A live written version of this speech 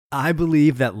I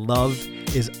believe that love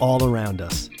is all around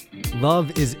us.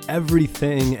 Love is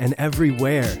everything and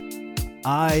everywhere.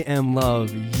 I am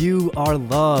love. You are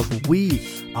love.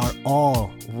 We are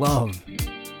all love.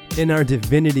 In our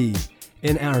divinity,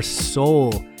 in our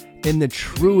soul, in the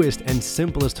truest and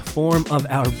simplest form of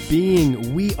our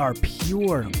being, we are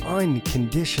pure,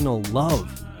 unconditional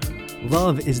love.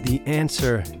 Love is the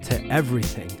answer to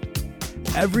everything.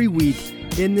 Every week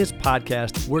in this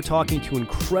podcast, we're talking to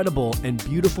incredible and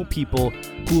beautiful people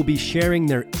who will be sharing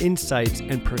their insights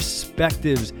and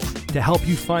perspectives to help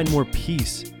you find more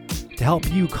peace, to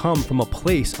help you come from a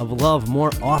place of love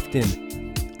more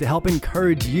often, to help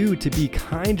encourage you to be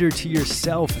kinder to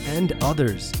yourself and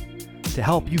others, to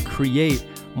help you create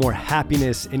more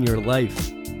happiness in your life,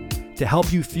 to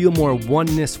help you feel more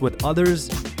oneness with others,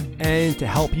 and to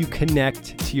help you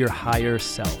connect to your higher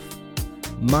self.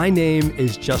 My name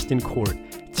is Justin Court.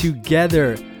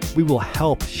 Together, we will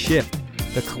help shift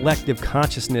the collective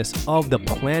consciousness of the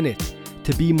planet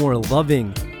to be more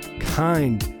loving,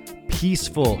 kind,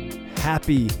 peaceful,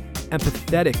 happy,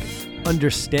 empathetic,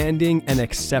 understanding, and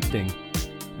accepting.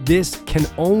 This can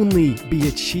only be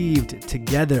achieved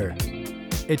together.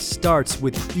 It starts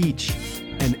with each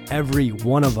and every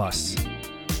one of us.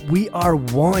 We are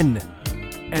one,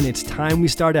 and it's time we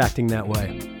start acting that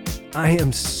way. I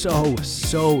am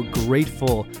so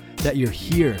grateful that you're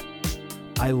here.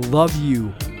 I love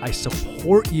you, I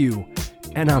support you,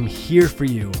 and I'm here for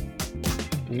you.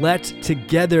 Let's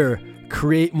together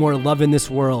create more love in this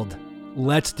world.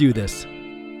 Let's do this.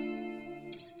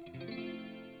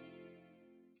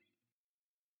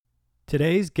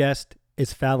 Today's guest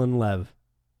is Fallon Lev.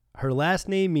 Her last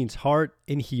name means heart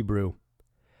in Hebrew.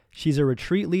 She's a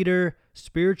retreat leader,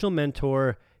 spiritual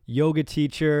mentor, yoga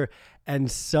teacher, and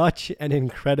such an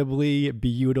incredibly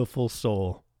beautiful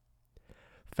soul.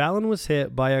 Fallon was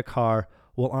hit by a car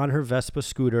while on her Vespa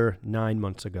scooter 9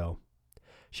 months ago.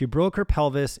 She broke her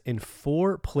pelvis in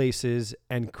 4 places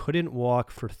and couldn't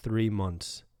walk for 3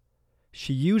 months.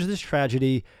 She used this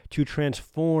tragedy to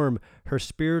transform her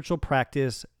spiritual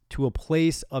practice to a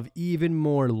place of even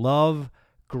more love,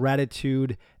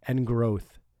 gratitude, and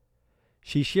growth.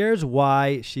 She shares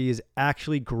why she is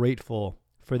actually grateful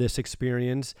for this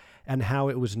experience and how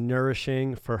it was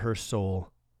nourishing for her soul.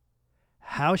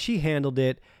 How she handled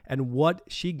it and what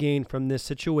she gained from this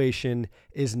situation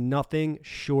is nothing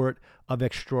short of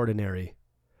extraordinary.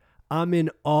 I'm in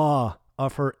awe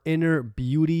of her inner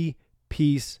beauty,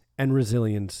 peace, and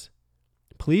resilience.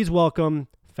 Please welcome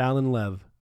Fallon Lev.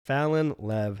 Fallon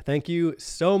Lev, thank you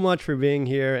so much for being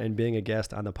here and being a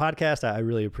guest on the podcast. I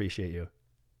really appreciate you.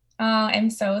 Oh, I'm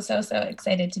so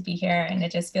excited to be here. And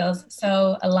it just feels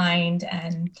so aligned.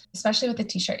 And especially with the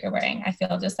t-shirt you're wearing, I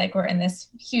feel just like we're in this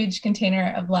huge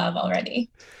container of love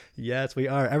already. Yes, we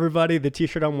are. Everybody, the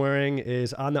t-shirt I'm wearing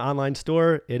is on the online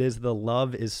store. It is the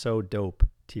Love is So Dope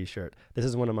t-shirt. This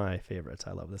is one of my favorites.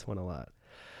 I love this one a lot.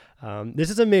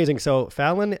 This is amazing. So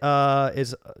Fallon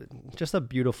is just a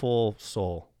beautiful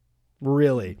soul.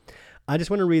 Really. I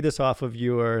just want to read this off of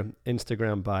your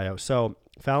Instagram bio. So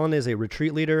Fallon is a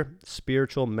retreat leader,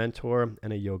 spiritual mentor,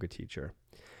 and a yoga teacher.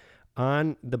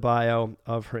 On the bio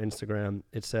of her Instagram,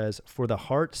 it says, "For the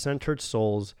heart-centered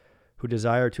souls who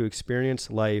desire to experience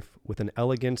life with an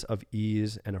elegance of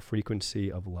ease and a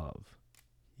frequency of love."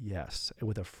 Yes,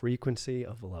 with a frequency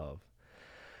of love.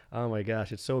 Oh my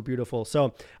gosh, it's so beautiful.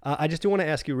 So I just do want to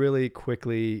ask you really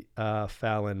quickly,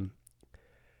 Fallon,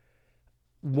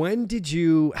 how did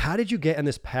you get on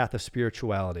this path of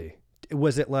spirituality?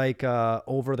 Was it like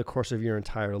over the course of your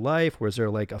entire life? Was there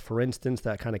like for instance,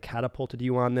 that kind of catapulted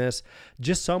you on this?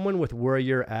 Just someone with where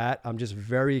you're at, I'm just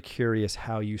very curious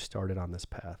how you started on this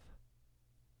path.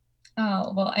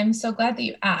 Oh, well, I'm so glad that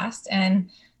you asked. And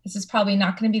this is probably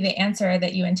not going to be the answer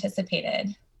that you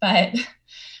anticipated. But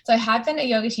so I have been a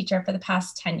yoga teacher for the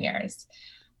past 10 years.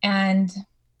 And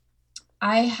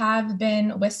I have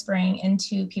been whispering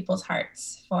into people's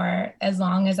hearts for as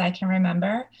long as I can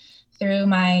remember through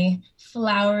my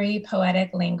flowery,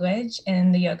 poetic language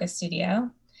in the yoga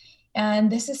studio.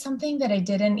 And this is something that I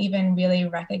didn't even really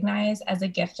recognize as a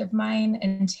gift of mine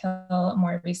until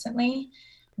more recently,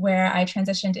 where I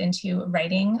transitioned into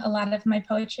writing a lot of my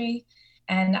poetry.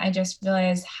 And I just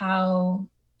realized how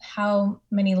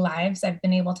many lives I've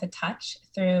been able to touch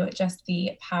through just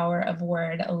the power of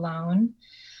word alone.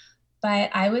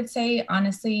 But I would say,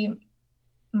 honestly,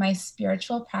 my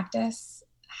spiritual practice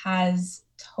has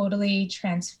totally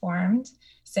transformed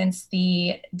since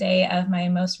the day of my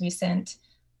most recent,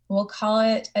 we'll call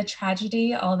it a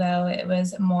tragedy, although it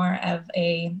was more of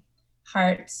a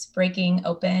hearts breaking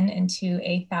open into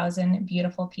 1,000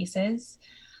 beautiful pieces.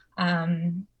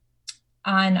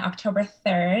 on October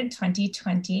 3rd,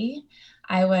 2020,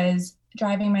 I was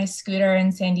driving my scooter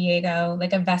in San Diego,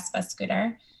 like a Vespa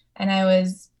scooter, and I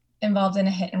was involved in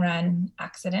a hit and run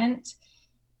accident.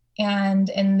 And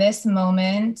in this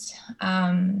moment,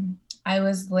 I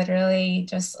was literally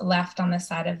just left on the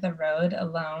side of the road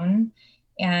alone.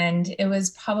 And it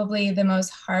was probably the most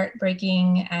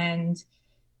heartbreaking and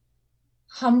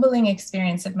humbling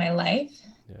experience of my life.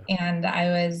 Yeah. And I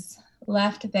was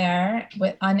left there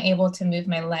with unable to move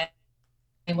my leg,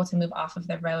 able to move off of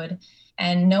the road,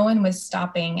 and no one was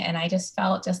stopping. And I just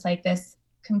felt just like this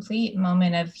complete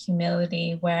moment of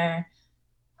humility where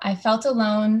I felt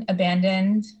alone,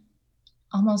 abandoned,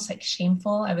 almost like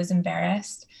shameful. I was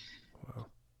embarrassed. Wow.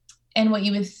 And what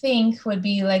you would think would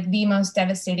be like the most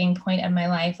devastating point of my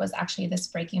life was actually this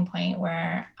breaking point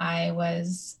where I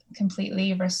was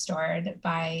completely restored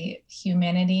by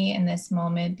humanity in this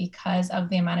moment because of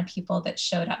the amount of people that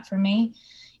showed up for me.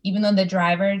 Even though the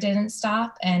driver didn't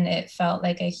stop and it felt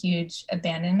like a huge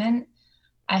abandonment,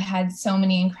 I had so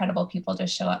many incredible people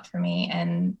just show up for me.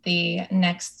 And the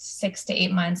next 6 to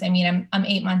 8 months, I mean, I'm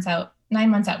 9 months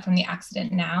out from the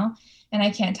accident now. And I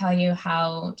can't tell you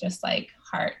how just like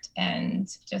heart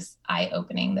and just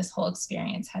eye-opening this whole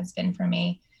experience has been for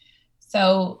me.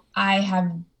 So I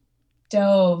have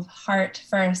dove heart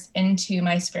first into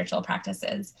my spiritual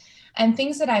practices and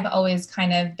things that I've always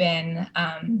kind of been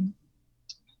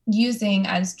using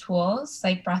as tools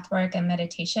like breath work and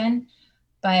meditation.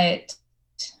 But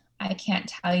I can't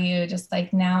tell you, just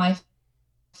like now I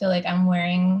feel like I'm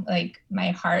wearing like my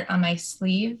heart on my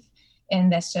sleeve in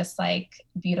this just like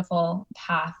beautiful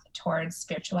path towards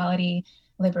spirituality,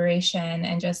 liberation,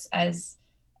 and just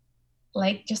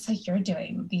like you're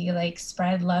doing, the like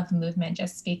spread love movement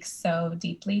just speaks so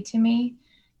deeply to me.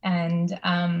 And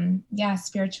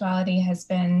spirituality has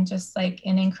been just like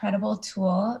an incredible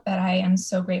tool that I am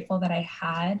so grateful that I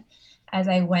had as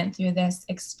I went through this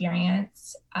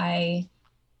experience. I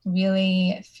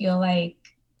really feel like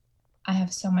I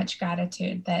have so much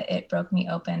gratitude that it broke me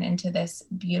open into this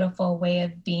beautiful way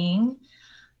of being.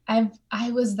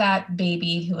 I was that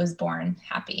baby who was born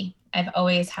happy. I've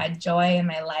always had joy in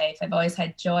my life. I've always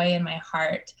had joy in my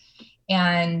heart.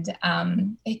 And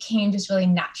it came just really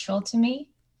natural to me.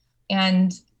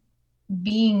 And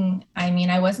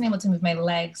I wasn't able to move my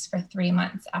legs for 3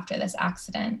 months after this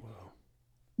accident. Wow.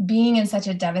 Being in such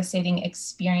a devastating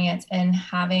experience and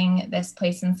having this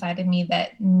place inside of me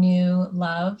that knew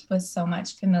love with so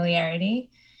much familiarity,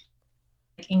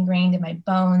 like ingrained in my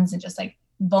bones, and just like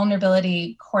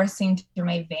vulnerability coursing through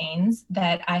my veins,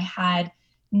 that I had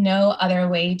no other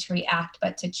way to react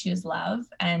but to choose love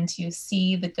and to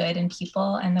see the good in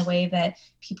people and the way that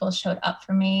people showed up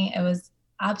for me. It was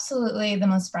absolutely the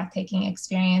most breathtaking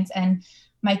experience. And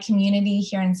my community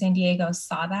here in San Diego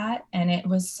saw that, and it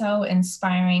was so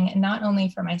inspiring, not only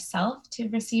for myself to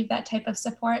receive that type of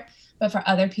support, but for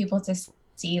other people to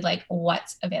see like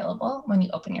what's available when you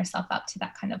open yourself up to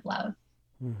that kind of love.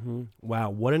 Mm-hmm. Wow.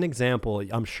 What an example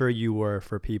I'm sure you were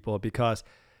for people, because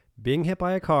being hit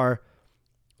by a car,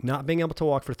 not being able to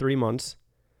walk for 3 months,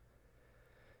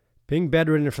 being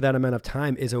bedridden for that amount of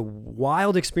time is a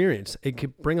wild experience. It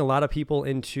could bring a lot of people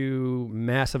into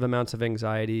massive amounts of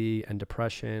anxiety and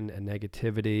depression and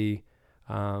negativity.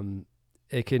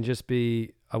 It can just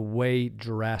be a way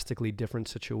drastically different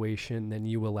situation than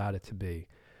you allowed it to be,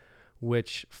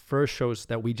 which first shows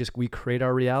that we create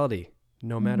our reality.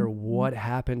 No matter what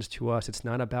happens to us, it's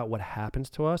not about what happens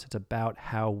to us. It's about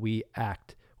how we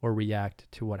act or react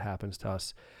to what happens to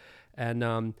us.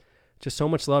 And just so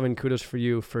much love and kudos for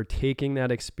you for taking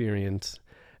that experience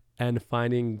and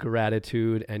finding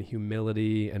gratitude and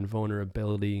humility and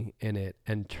vulnerability in it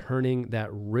and turning that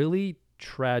really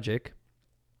tragic,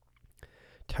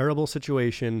 terrible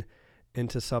situation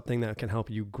into something that can help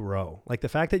you grow. Like the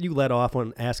fact that you let off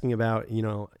on asking about,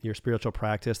 your spiritual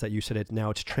practice, that you said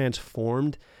it's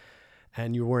transformed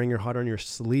and you're wearing your heart on your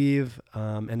sleeve.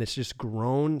 And it's just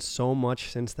grown so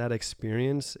much since that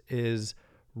experience is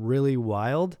really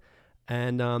wild.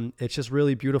 And it's just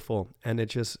really beautiful. And it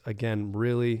just, again,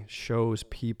 really shows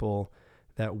people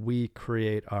that we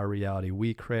create our reality.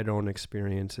 We create our own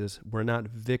experiences. We're not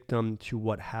victim to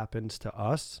what happens to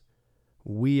us.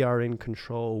 We are in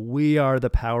control. We are the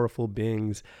powerful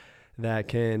beings that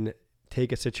can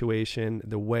take a situation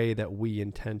the way that we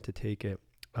intend to take it.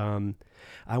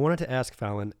 I wanted to ask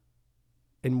Fallon,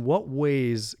 in what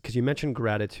ways, because you mentioned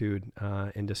gratitude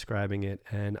in describing it,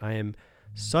 and I am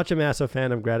such a massive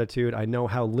fan of gratitude. I know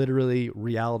how literally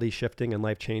reality shifting and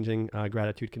life changing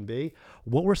gratitude can be.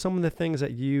 What were some of the things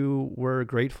that you were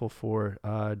grateful for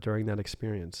during that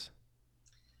experience?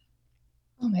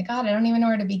 Oh my God, I don't even know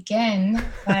where to begin.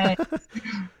 But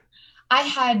I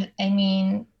had,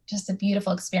 just a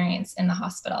beautiful experience in the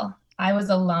hospital. I was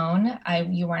alone.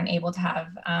 You weren't able to have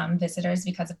visitors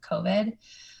because of COVID,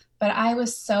 but I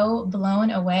was so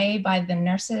blown away by the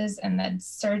nurses and the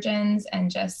surgeons and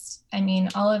just,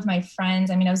 all of my friends.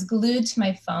 I was glued to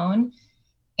my phone.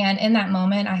 And in that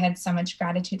moment, I had so much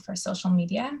gratitude for social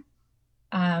media.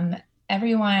 Um,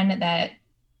 Everyone that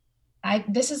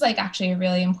this is like actually a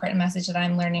really important message that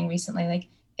I'm learning recently. Like,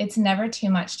 it's never too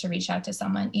much to reach out to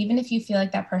someone, even if you feel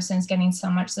like that person is getting so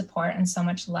much support and so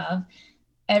much love.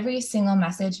 Every single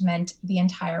message meant the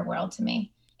entire world to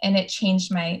me, and it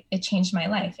changed my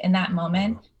life in that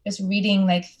moment. Just reading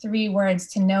like 3 words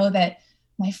to know that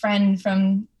my friend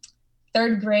from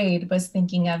third grade was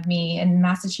thinking of me in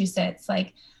Massachusetts.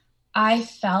 Like, I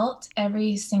felt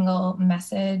every single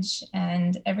message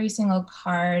and every single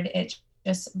card. It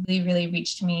just really, really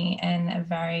reached me in a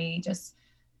very just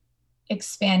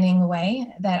expanding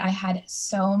way that I had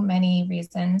so many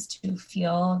reasons to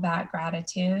feel that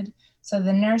gratitude. So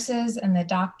the nurses and the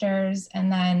doctors, and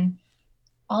then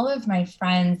all of my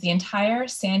friends, the entire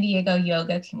San Diego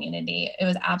yoga community, it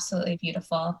was absolutely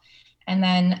beautiful. And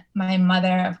then my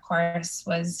mother, of course,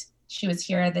 she was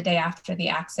here the day after the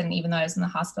accident, even though I was in the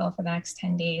hospital for the next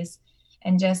 10 days.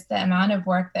 And just the amount of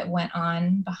work that went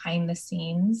on behind the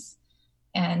scenes,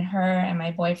 and her and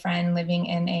my boyfriend living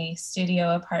in a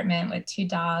studio apartment with 2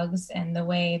 dogs, and the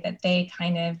way that they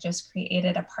kind of just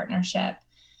created a partnership.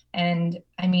 And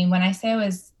when I say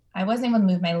I wasn't able to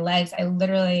move my legs, I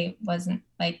literally wasn't,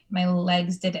 like, my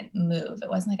legs didn't move. It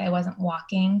wasn't like I wasn't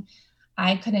walking.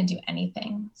 I couldn't do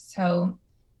anything. So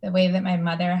the way that my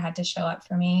mother had to show up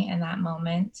for me in that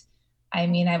moment, I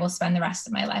will spend the rest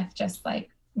of my life just like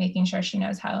making sure she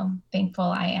knows how thankful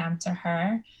I am to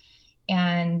her.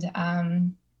 And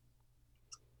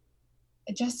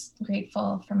just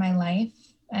grateful for my life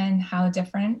and how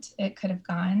different it could have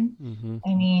gone.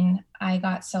 I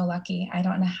got so lucky. I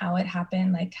don't know how it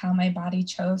happened, like how my body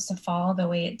chose to fall the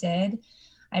way it did.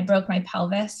 I broke my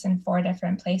pelvis in 4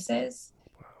 different places,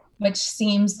 which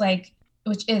seems like,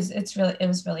 it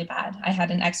was really bad. I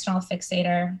had an external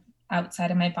fixator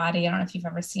outside of my body. I don't know if you've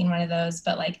ever seen one of those,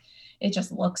 but like, it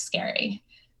just looks scary.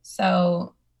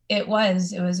 So it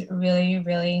was really,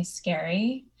 really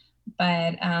scary.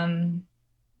 But I'm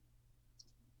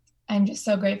just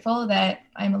so grateful that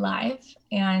I'm alive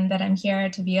and that I'm here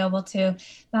to be able to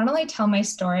not only tell my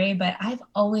story, but I've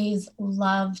always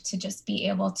loved to just be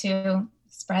able to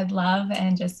spread love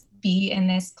and just be in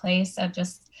this place of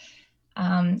just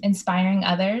inspiring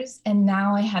others. And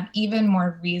now I have even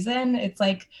more reason. It's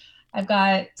like I've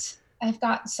got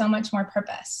so much more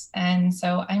purpose. And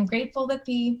so I'm grateful that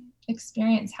the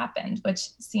experience happened, which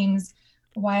seems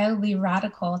wildly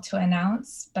radical to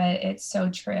announce, but it's so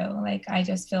true. Like, I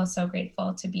just feel so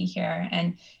grateful to be here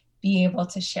and be able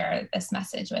to share this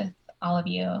message with all of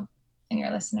you and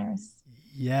your listeners.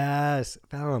 Yes,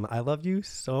 Fallon, I love you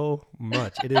so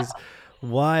much. It is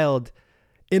wild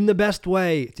in the best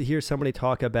way to hear somebody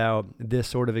talk about this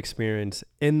sort of experience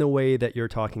in the way that you're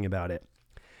talking about it.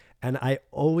 And I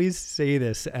always say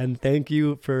this, and thank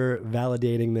you for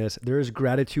validating this. There is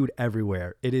gratitude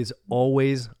everywhere. It is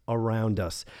always around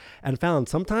us. And Fallon,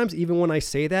 sometimes even when I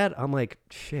say that, I'm like,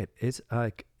 shit, it's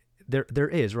like, there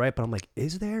is, right? But I'm like,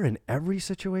 is there in every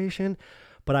situation?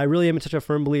 But I really am such a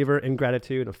firm believer in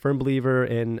gratitude, a firm believer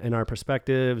in our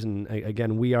perspectives. And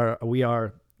again, we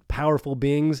are powerful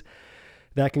beings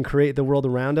that can create the world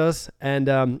around us. And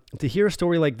to hear a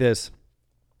story like this,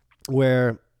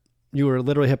 where you were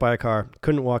literally hit by a car,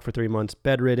 couldn't walk for 3 months,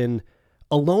 bedridden,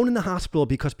 alone in the hospital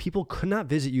because people could not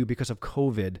visit you because of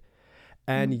COVID,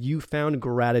 and you found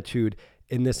gratitude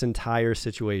in this entire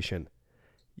situation.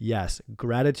 Yes,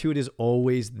 gratitude is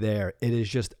always there. It is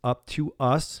just up to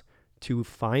us to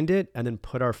find it and then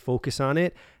put our focus on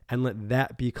it and let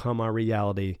that become our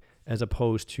reality, as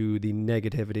opposed to the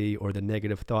negativity or the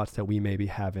negative thoughts that we may be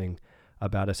having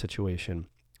about a situation.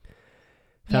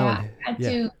 Fallon, Yeah, I had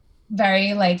to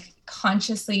very like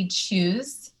consciously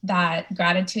choose that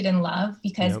gratitude and love,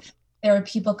 because there were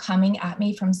people coming at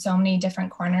me from so many different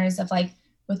corners of like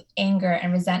with anger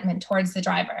and resentment towards the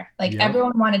driver. Like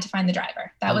everyone wanted to find the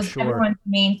driver. That was everyone's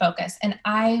main focus. And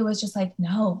I was just like,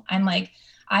 no,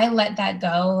 I let that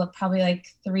go probably like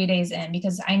 3 days in,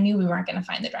 because I knew we weren't going to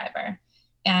find the driver.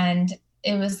 And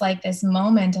it was like this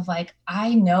moment of like,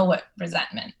 I know what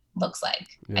resentment looks like.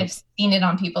 I've seen it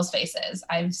on people's faces.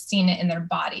 I've seen it in their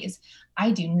bodies.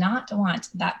 I do not want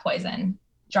that poison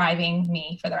driving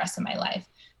me for the rest of my life.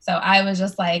 So I was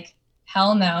just like,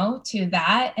 hell no to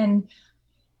that. And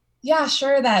yeah,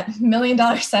 sure, that $1 million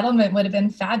settlement would have been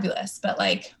fabulous, but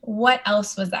like, what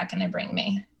else was that going to bring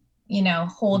me?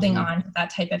 Holding Mm-hmm. on to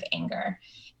that type of anger.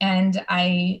 And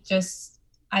I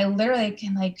literally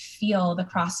can like feel the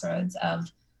crossroads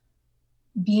of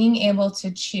being able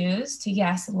to choose to,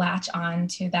 yes, latch on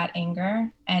to that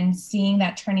anger and seeing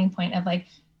that turning point of like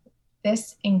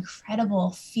this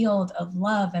incredible field of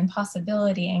love and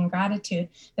possibility and gratitude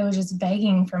that was just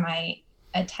begging for my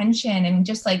attention and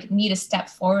just like me to step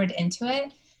forward into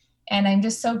it. And I'm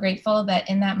just so grateful that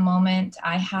in that moment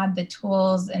I had the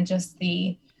tools and just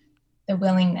the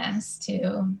willingness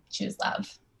to choose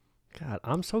love. God,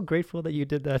 I'm so grateful that you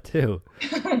did that too.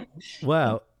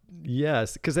 Wow.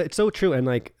 Yes, because it's so true. And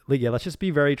yeah, let's just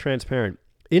be very transparent.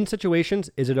 In situations,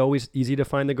 is it always easy to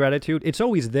find the gratitude? It's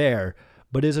always there,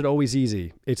 but is it always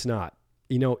easy? It's not.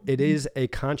 It is a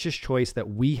conscious choice that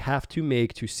we have to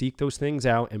make to seek those things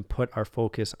out and put our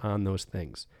focus on those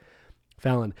things.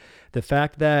 Fallon, the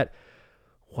fact that,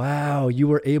 wow, you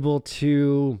were able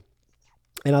to,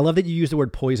 and I love that you used the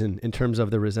word poison in terms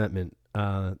of the resentment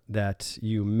that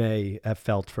you may have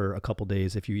felt for a couple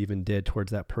days, if you even did,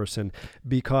 towards that person,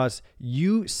 because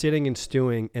you sitting and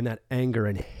stewing in that anger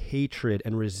and hatred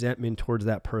and resentment towards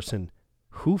that person,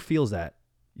 who feels that?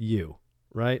 You,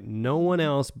 right? No one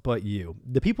else but you.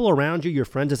 The people around you, your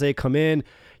friends, as they come in,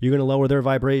 you're going to lower their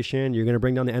vibration. You're going to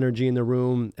bring down the energy in the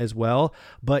room as well.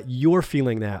 But you're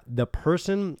feeling that. The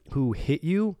person who hit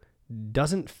you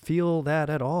doesn't feel that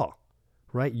at all,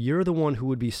 right? You're the one who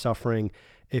would be suffering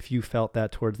if you felt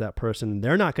that towards that person.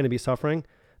 They're not going to be suffering.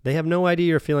 They have no idea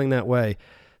you're feeling that way.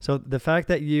 So the fact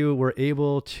that you were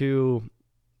able to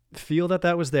feel that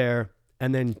that was there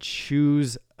and then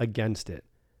choose against it.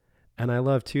 And I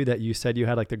love too that you said you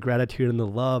had like the gratitude and the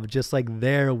love just like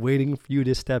there waiting for you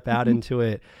to step out into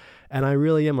it. And I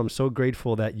really am. I'm so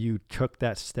grateful that you took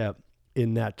that step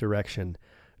in that direction,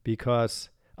 because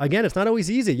again, it's not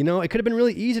always easy. It could have been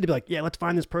really easy to be like, yeah, let's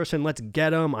find this person. Let's get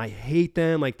them. I hate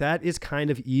them. Like that is kind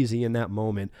of easy in that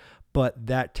moment, but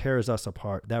that tears us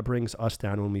apart. That brings us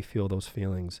down when we feel those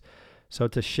feelings. So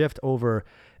to shift over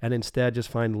and instead just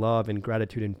find love and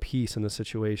gratitude and peace in the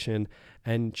situation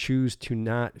and choose to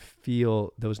not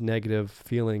feel those negative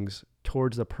feelings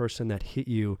towards the person that hit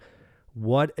you,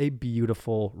 what a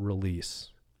beautiful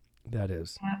release that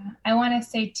is. Yeah. I want to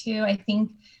say too, I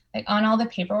think like on all the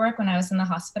paperwork when I was in the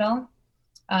hospital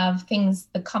of things,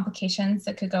 the complications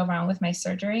that could go wrong with my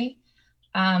surgery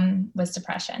was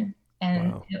depression.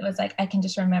 And Wow. it was like, I can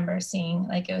just remember seeing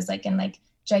like, it was like in like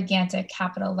gigantic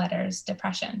capital letters,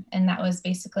 depression. And that was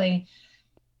basically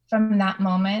from that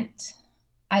moment.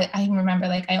 I remember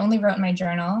like I only wrote in my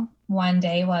journal one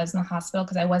day while I was in the hospital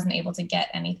because I wasn't able to get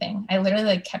anything. I literally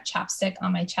like kept chapstick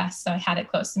on my chest, so I had it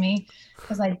close to me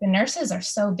because like the nurses are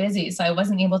so busy, so I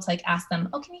wasn't able to like ask them,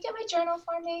 "Oh, can you get my journal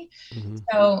for me?" Mm-hmm.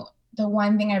 So the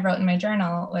one thing I wrote in my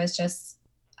journal was just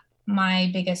my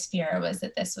biggest fear was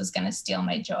that this was going to steal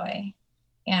my joy,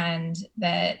 and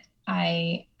that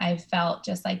I felt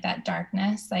just like that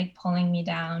darkness like pulling me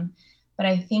down. But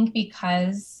I think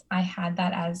because I had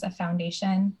that as a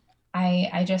foundation,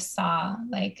 I just saw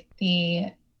like the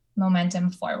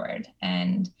momentum forward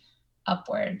and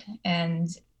upward. And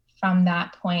from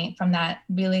that point, from that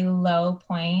really low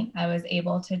point, I was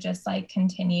able to just like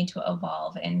continue to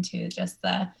evolve into just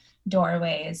the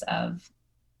doorways of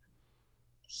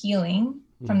healing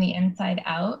from the inside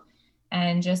out,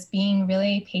 and just being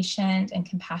really patient and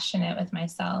compassionate with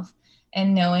myself,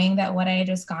 and knowing that what I had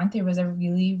just gone through was a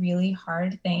really, really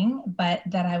hard thing, but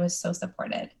that I was so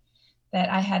supported, that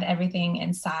I had everything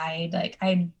inside. Like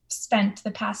I spent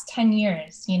the past 10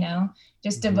 years, just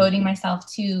Mm-hmm. devoting myself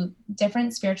to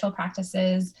different spiritual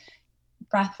practices,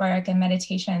 breath work and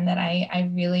meditation that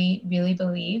I really, really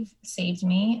believe saved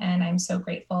me. And I'm so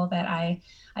grateful that I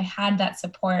had that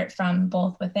support from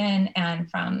both within and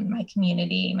from my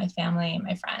community, my family, and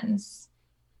my friends.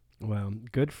 Wow.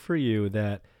 Good for you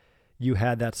that you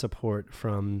had that support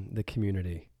from the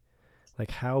community.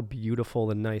 Like how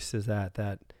beautiful and nice is that,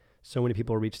 that so many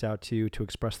people reached out to you to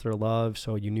express their love.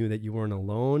 So you knew that you weren't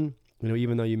alone,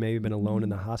 even though you may have been alone in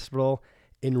the hospital,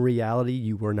 in reality,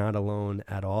 you were not alone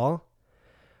at all.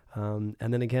 And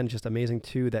then again, just amazing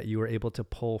too, that you were able to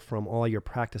pull from all your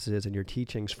practices and your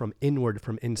teachings from inward,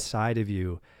 from inside of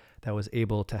you, that was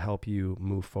able to help you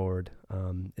move forward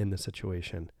in the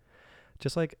situation.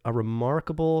 Just like a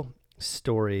remarkable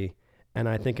story. And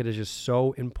I think it is just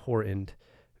so important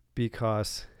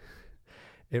because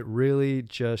it really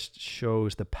just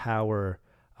shows the power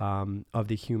of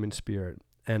the human spirit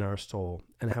and our soul,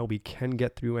 and how we can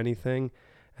get through anything,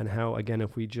 and how, again,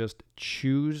 if we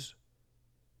choose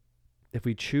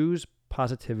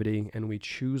positivity and we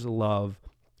choose love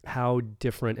how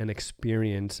different an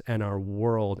experience and our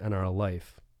world and our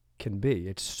life can be.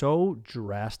 It's so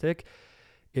drastic.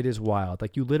 It is wild.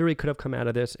 Like, you literally could have come out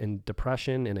of this in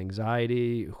depression and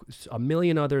anxiety, a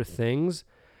million other things,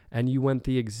 and you went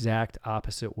the exact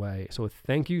opposite way. So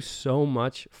thank you so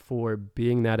much for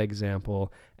being that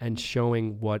example and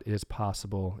showing what is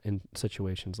possible in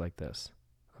situations like this.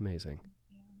 Amazing.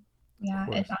 Yeah,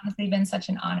 it's honestly been such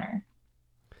an honor.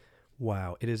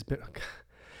 Wow, it has been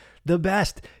the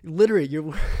best. Literally,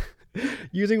 you're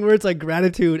using words like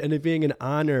gratitude and it being an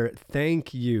honor.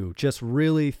 Thank you. Just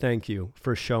really thank you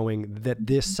for showing that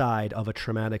this side of a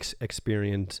traumatic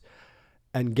experience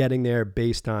and getting there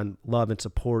based on love and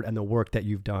support and the work that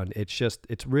you've done.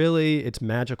 It's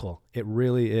magical. It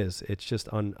really is. It's just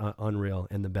unreal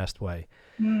in the best way.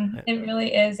 It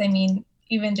really is. I mean,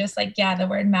 even just like, the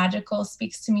word magical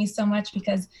speaks to me so much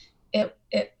because it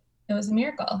was a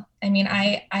miracle. I mean,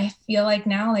 I feel like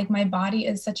now, like, my body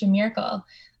is such a miracle.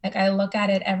 Like, I look at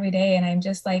it every day and I'm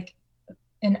just like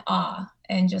in awe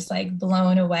and just like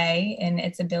blown away in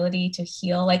its ability to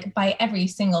heal, like, by every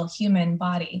single human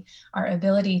body, our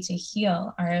ability to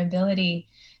heal, our ability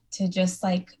to just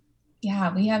like, we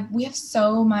have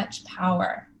so much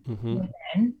power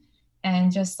within,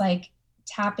 and just like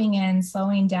tapping in,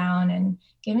 slowing down, and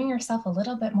giving yourself a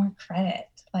little bit more credit,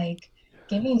 like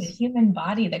giving the human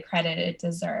body the credit it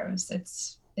deserves.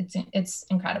 It's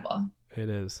incredible. It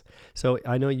is. So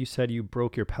I know you said you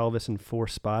broke your pelvis in 4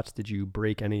 spots. Did you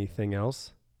break anything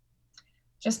else?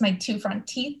 Just my 2 front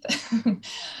teeth.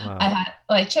 Wow.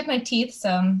 I chipped my teeth,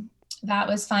 so that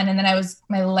was fun. And then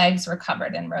my legs were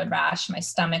covered in road rash. My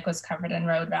stomach was covered in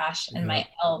road rash, and my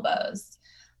elbows,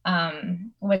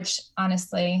 which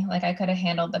honestly, like, I could have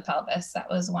handled the pelvis. That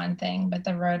was one thing, but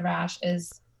the road rash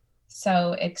is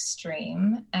so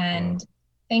extreme. And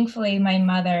thankfully, my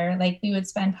mother, like, we would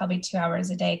spend probably 2 hours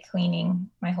a day cleaning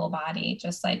my whole body,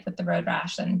 just like with the road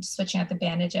rash and switching out the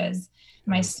bandages.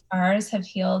 My scars have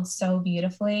healed so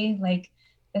beautifully. Like,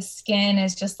 the skin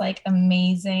is just like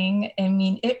amazing. I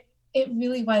mean, it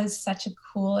really was such a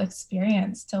cool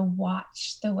experience to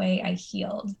watch the way I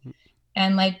healed.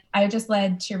 And like, I just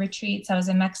led 2 retreats. I was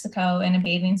in Mexico in a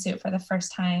bathing suit for the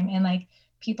first time, and like,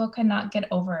 people could not get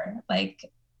over, like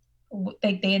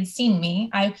they had seen me.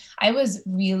 I was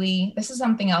really, this is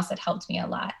something else that helped me a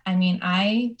lot. I mean,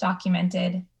 I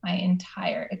documented my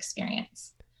entire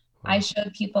experience. I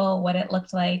showed people what it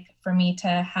looked like for me to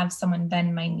have someone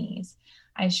bend my knees.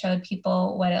 I showed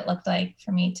people what it looked like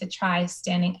for me to try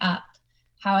standing up,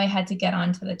 how I had to get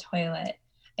onto the toilet.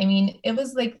 I mean, it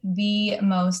was like the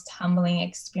most humbling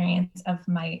experience of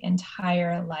my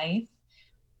entire life.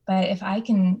 But if I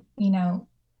can,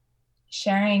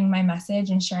 sharing my message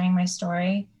and sharing my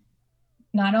story,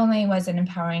 not only was it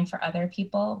empowering for other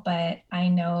people, but I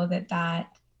know that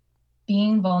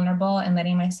being vulnerable and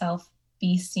letting myself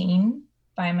be seen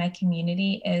by my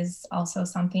community is also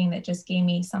something that just gave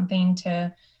me something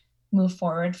to move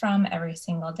forward from every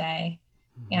single day.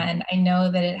 And I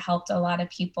know that it helped a lot of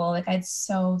people. Like, I had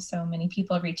so many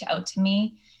people reach out to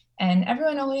me, and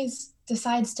everyone always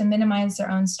decides to minimize their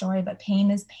own story, but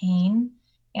pain is pain.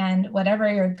 And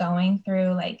whatever you're going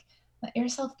through, like, let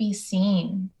yourself be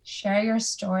seen, share your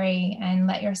story, and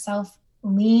let yourself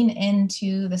lean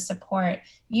into the support,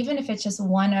 even if it's just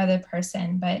one other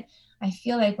person. But I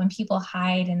feel like when people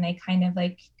hide and they kind of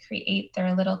like create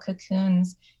their little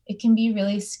cocoons, it can be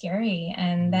really scary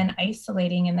and then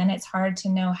isolating. And then it's hard to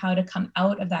know how to come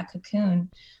out of that cocoon.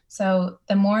 So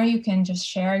the more you can just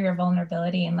share your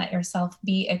vulnerability and let yourself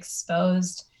be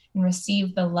exposed and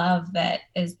receive the love that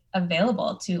is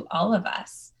available to all of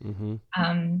us,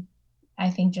 I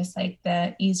think just like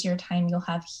the easier time you'll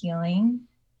have healing,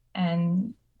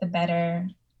 and the better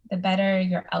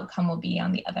your outcome will be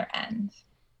on the other end.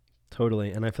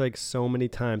 Totally. And I feel like so many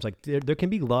times, like, there can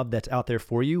be love that's out there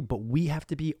for you, but we have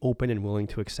to be open and willing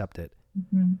to accept it,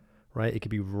 right? It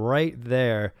could be right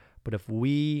there, but if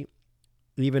we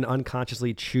even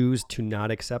unconsciously choose to not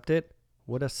accept it,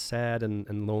 what a sad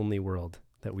and lonely world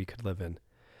that we could live in.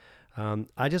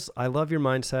 I love your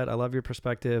mindset. I love your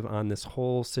perspective on this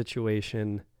whole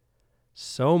situation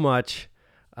so much.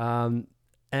 And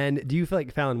do you feel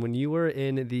like, Fallon, when you were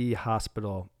in the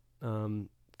hospital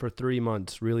for 3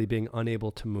 months, really being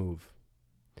unable to move,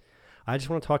 I just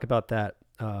want to talk about that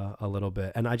a little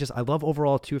bit. And I love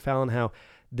overall too, Fallon, how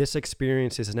this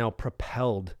experience has now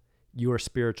propelled your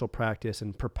spiritual practice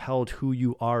and propelled who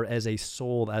you are as a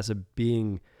soul, as a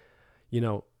being,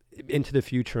 into the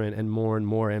future and more and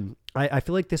more. And I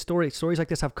feel like stories like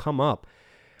this have come up.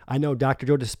 I know Dr.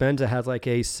 Joe Dispenza has like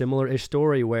a similar-ish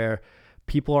story where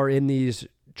people are in these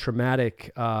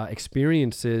traumatic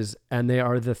experiences, and they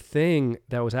are the thing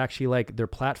that was actually like their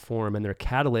platform and their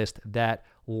catalyst that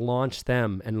launched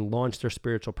them and launched their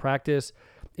spiritual practice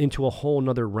into a whole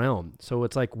nother realm. So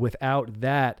it's like without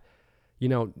that,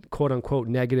 quote unquote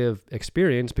negative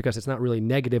experience, because it's not really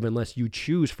negative unless you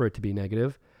choose for it to be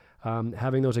negative,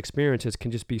 having those experiences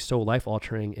can just be so life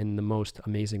altering in the most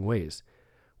amazing ways,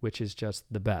 which is just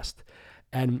the best.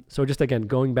 And so just again,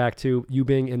 going back to you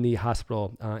being in the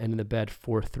hospital and in the bed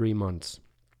for 3 months,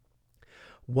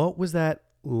 what was that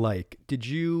like?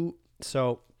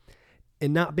 So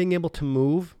in not being able to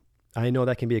move, I know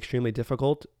that can be extremely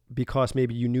difficult because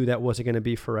maybe you knew that wasn't going to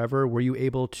be forever. Were you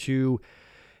able to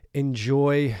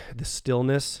enjoy the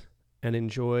stillness and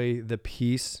enjoy the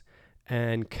peace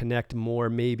and connect more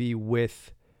maybe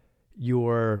with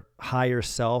your higher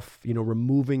self,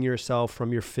 removing yourself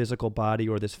from your physical body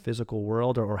or this physical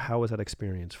world, or how was that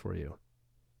experience for you?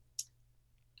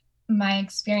 My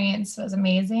experience was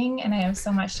amazing, and I have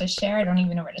so much to share. I don't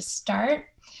even know where to start.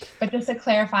 But just to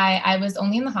clarify, I was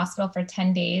only in the hospital for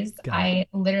 10 days. I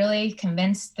literally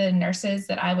convinced the nurses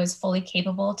that I was fully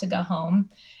capable to go home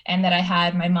and that I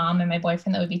had my mom and my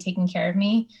boyfriend that would be taking care of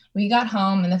me. We got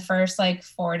home and the first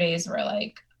 4 days were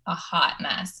like a hot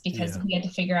mess because we had to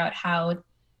figure out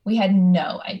we had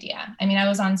no idea. I mean, I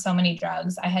was on so many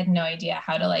drugs. I had no idea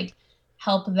how to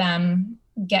help them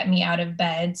get me out of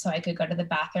bed so I could go to the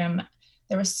bathroom.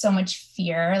 There was so much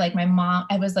fear. My mom,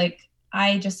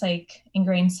 I just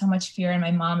ingrained so much fear in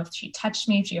my mom if she touched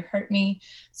me, if she hurt me.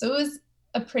 So it was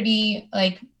a pretty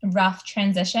rough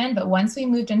transition. But once we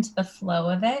moved into the flow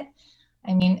of it,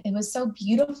 I mean, it was so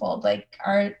beautiful.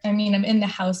 I'm in the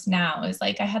house now. It's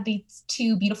I had these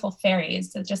 2 beautiful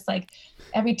fairies that just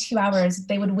every 2 hours,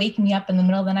 they would wake me up in the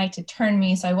middle of the night to turn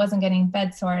me so I wasn't getting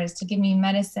bed sores, to give me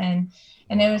medicine.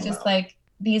 And it was just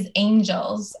these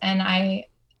angels. And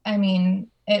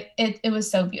it was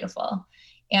so beautiful.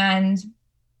 And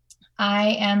I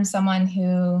am someone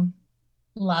who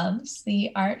loves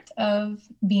the art of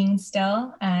being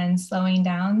still and slowing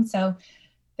down. So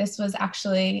this was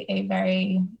actually a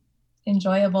very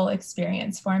enjoyable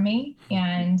experience for me.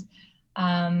 And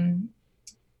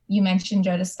you mentioned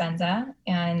Joe Dispenza,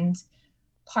 and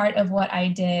part of what I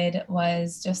did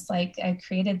was just I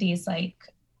created these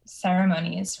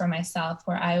ceremonies for myself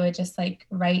where I would just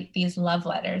write these love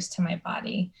letters to my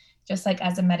body, just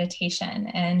as a meditation.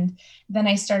 And then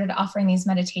I started offering these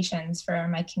meditations for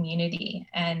my community.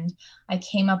 And I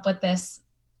came up with this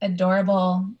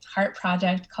adorable heart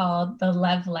project called the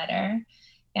Lev Letter.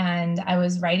 And I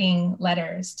was writing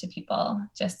letters to people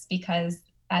just because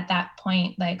at that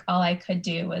point, all I could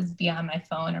do was be on my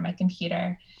phone or my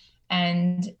computer.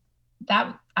 And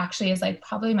that actually is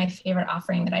probably my favorite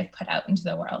offering that I've put out into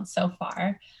the world so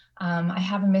far. I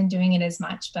haven't been doing it as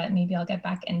much, but maybe I'll get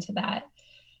back into that.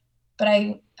 But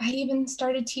I even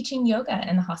started teaching yoga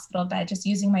in the hospital bed, just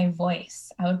using my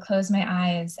voice. I would close my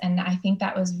eyes. And I think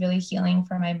that was really healing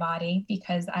for my body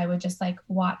because I would just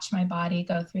watch my body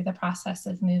go through the process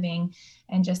of moving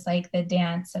and just the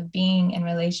dance of being in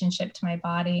relationship to my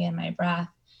body and my breath.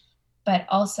 But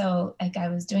also I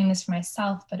was doing this for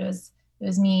myself, but it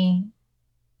was me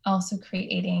also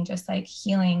creating just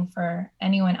healing for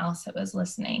anyone else that was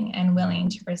listening and willing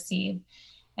to receive.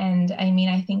 And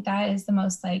I think that is the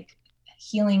most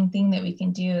healing thing that we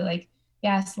can do.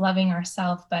 Yes, loving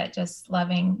ourselves, but just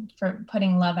for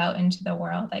putting love out into the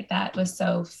world. That was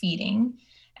so feeding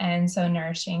and so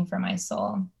nourishing for my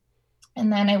soul.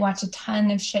 And then I watched a ton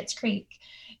of Schitt's Creek,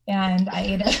 and I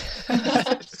ate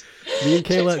it. Me and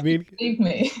Kayla,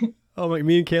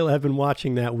 me and Kayla have been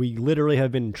watching that. We literally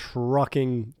have been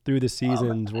trucking through the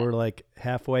seasons. We're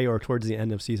halfway or towards the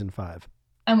end of season 5.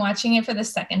 I'm watching it for the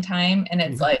second time, and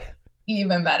it's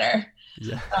even better.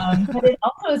 Yeah. But it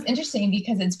also is interesting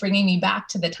because it's bringing me back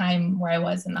to the time where I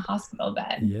was in the hospital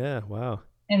bed. Yeah. Wow.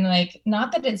 And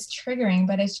not that it's triggering,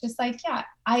 but it's just I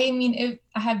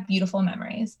have beautiful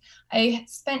memories. I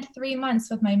spent 3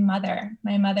 months with my mother.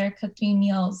 My mother cooked me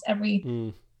meals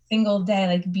every single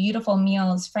day, beautiful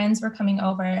meals. Friends were coming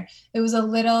over. It was a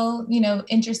little,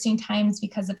 interesting times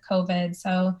because of COVID.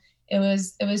 So it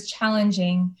was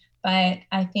challenging. But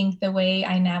I think the way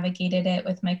I navigated it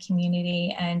with my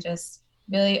community and just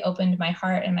really opened my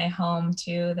heart and my home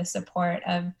to the support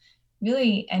of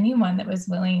really anyone that was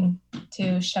willing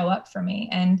to show up for me.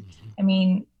 And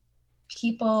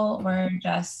people were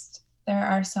there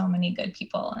are so many good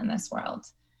people in this world.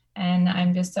 And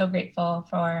I'm just so grateful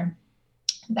for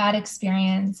that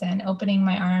experience and opening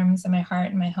my arms and my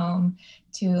heart and my home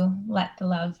to let the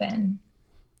love in.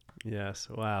 Yes.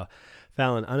 Wow.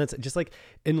 Fallon, just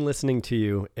in listening to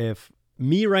you, if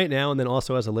me right now, and then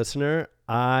also as a listener,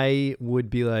 I would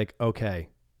be like, okay,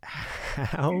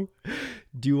 how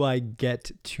do I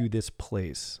get to this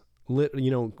place?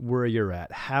 Where you're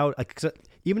at. How, like, 'cause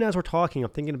even as we're talking, I'm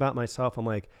thinking about myself. I'm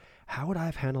like, how would I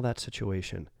have handled that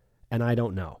situation? And I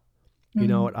don't know. You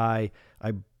know what? I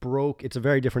broke, it's a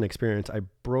very different experience. I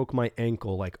broke my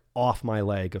ankle like off my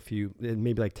leg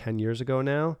maybe like 10 years ago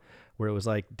now, where it was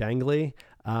like dangly.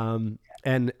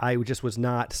 And I just was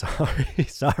not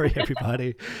sorry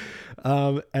everybody.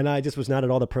 And I just was not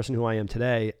at all the person who I am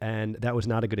today. And that was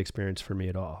not a good experience for me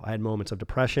at all. I had moments of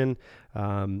depression.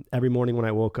 Every morning when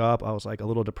I woke up, I was like a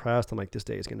little depressed. I'm like, this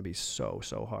day is going to be so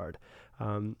hard.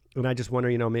 And I just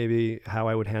wonder, maybe how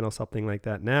I would handle something like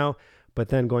that now. But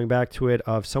then going back to it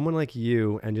of someone like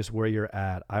you and just where you're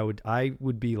at, I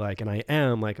would be like, and I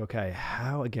am like, okay,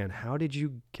 how did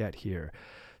you get here?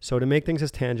 So to make things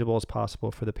as tangible as possible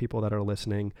for the people that are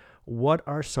listening, what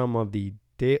are some of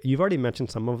you've already mentioned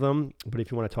some of them, but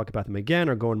if you want to talk about them again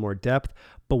or go in more depth,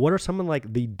 but what are some of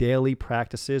like the daily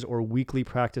practices or weekly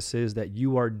practices that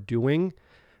you are doing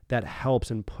that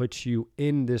helps and puts you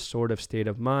in this sort of state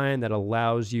of mind that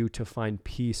allows you to find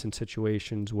peace in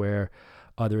situations where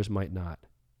others might not?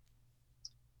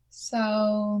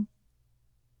 So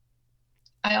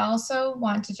I also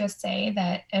want to just say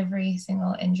that every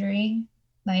single injury,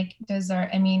 like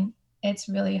it's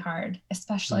really hard,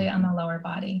 especially on the lower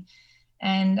body.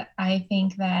 And I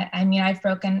think that, I've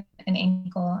broken an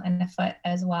ankle and a foot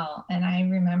as well. And I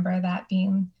remember that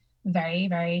being very,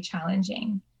 very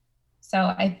challenging.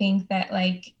 So I think that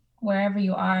like wherever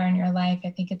you are in your life, I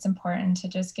think it's important to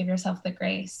just give yourself the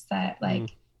grace that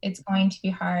like it's going to be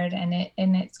hard and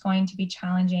it's going to be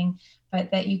challenging,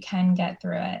 but that you can get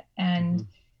through it. And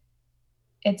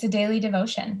it's a daily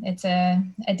devotion. It's a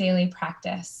daily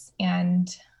practice.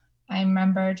 And I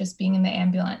remember just being in the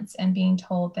ambulance and being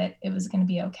told that it was going to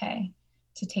be okay,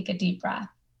 to take a deep breath.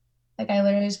 Like I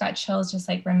literally just got chills just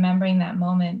like remembering that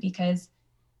moment, because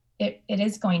it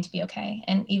is going to be okay.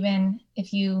 And even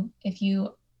if you're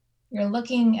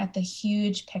looking at the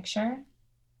huge picture,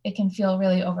 it can feel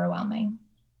really overwhelming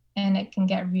and it can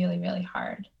get really, really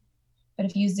hard. But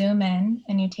if you zoom in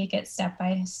and you take it step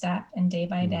by step and day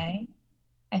by day,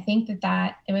 I think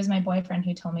that it was my boyfriend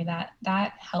who told me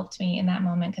that helped me in that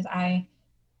moment, because I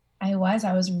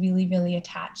was really, really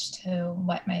attached to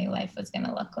what my life was going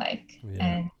to look like. Yeah.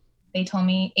 And they told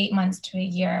me 8 months to a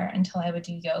year until I would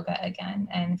do yoga again.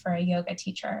 And for a yoga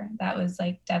teacher, that was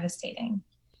like devastating.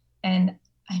 And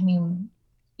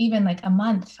even like a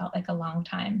month felt like a long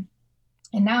time.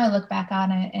 And now I look back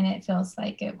on it and it feels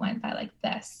like it went by like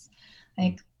this.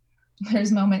 Like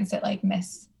there's moments that like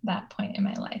miss that point in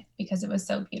my life because it was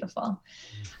so beautiful.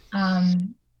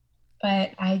 But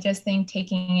I just think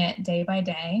taking it day by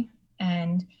day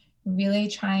and really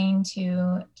trying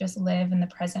to just live in the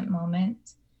present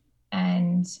moment.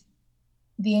 And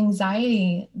the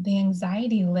anxiety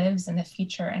lives in the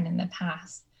future and in the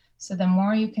past. So the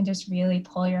more you can just really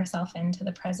pull yourself into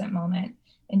the present moment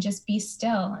and just be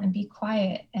still and be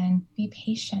quiet and be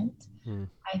patient.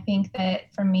 I think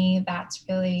that for me, that's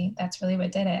really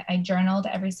what did it. I journaled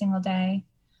every single day.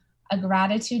 A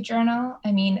gratitude journal.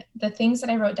 The things that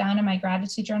I wrote down in my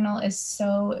gratitude journal is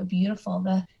so beautiful.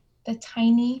 The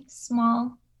tiny,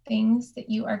 small things that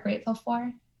you are grateful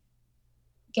for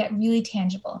get really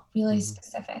tangible, really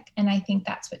specific. And I think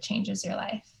that's what changes your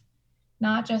life.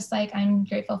 Not just like, I'm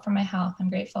grateful for my health, I'm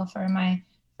grateful for my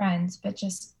friends, but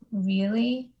just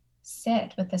really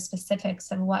sit with the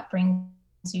specifics of what brings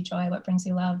you joy, what brings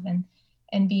you love,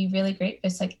 and be really great.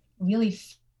 Just like really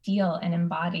feel and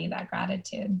embody that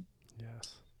gratitude.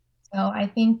 Yes. So I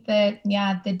think that,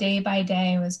 the day by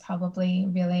day was probably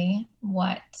really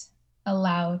what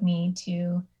allowed me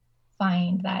to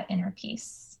find that inner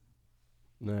peace.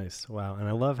 Nice. Wow. And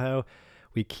I love how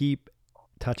we keep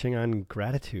touching on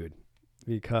gratitude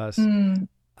because, and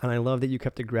I love that you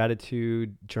kept a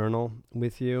gratitude journal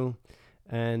with you.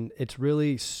 And it's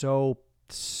really so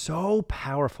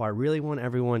powerful. I really want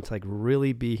everyone to like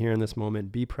really be here in this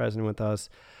moment, be present with us,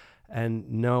 and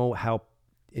know how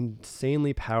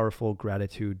insanely powerful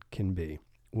gratitude can be.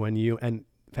 And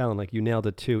Fallon, like you nailed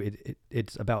it too.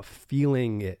 It's about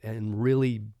feeling it and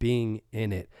really being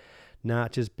in it,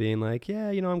 not just being like,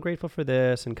 I'm grateful for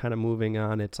this and kind of moving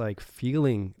on. It's like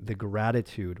feeling the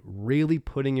gratitude, really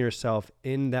putting yourself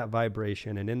in that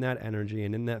vibration and in that energy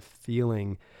and in that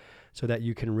feeling so that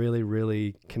you can really,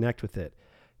 really connect with it.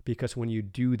 Because when you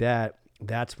do that,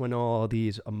 that's when all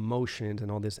these emotions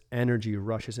and all this energy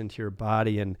rushes into your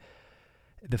body, and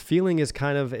the feeling is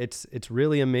kind of, it's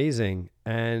really amazing.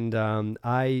 And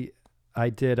I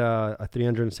did a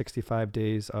 365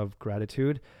 days of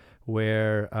gratitude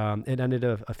where it ended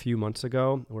a few months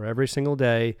ago, where every single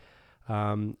day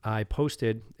I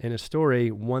posted in a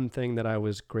story one thing that I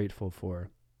was grateful for.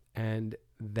 And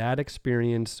that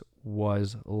experience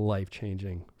was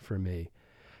life-changing for me.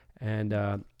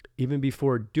 And even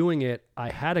before doing it, I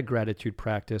had a gratitude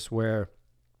practice where,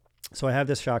 so I have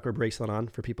this chakra bracelet on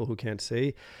for people who can't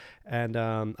see. And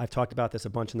I've talked about this a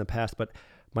bunch in the past, but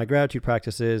my gratitude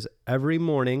practice is every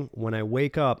morning when I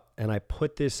wake up and I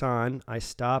put this on, I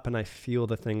stop and I feel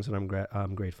the things that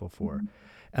I'm grateful for. Mm-hmm.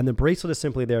 And the bracelet is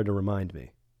simply there to remind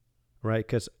me, right?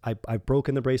 Because I've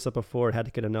broken the bracelet before, had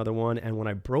to get another one. And when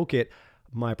I broke it,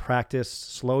 my practice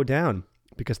slowed down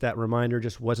because that reminder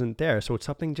just wasn't there. So it's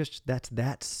something just that's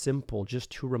that simple,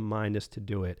 just to remind us to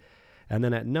do it. And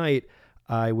then at night,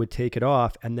 I would take it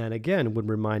off and then again would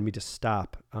remind me to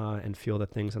stop and feel the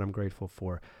things that I'm grateful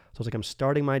for. So it's like I'm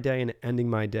starting my day and ending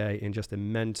my day in just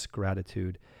immense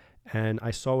gratitude. And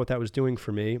I saw what that was doing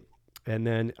for me. And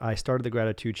then I started the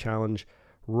gratitude challenge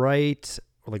right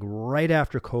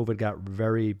after COVID got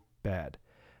very bad.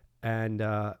 And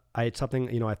I had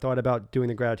something, I thought about doing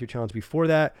the gratitude challenge before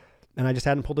that, and I just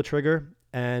hadn't pulled the trigger.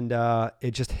 And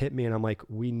it just hit me, and I'm like,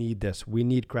 we need this. We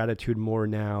need gratitude more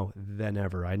now than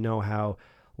ever. I know how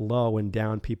low and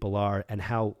down people are and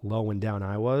how low and down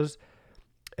I was.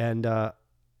 And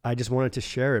I just wanted to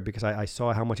share it because I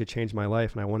saw how much it changed my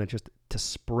life, and I wanted just to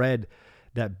spread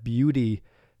that beauty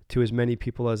to as many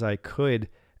people as I could.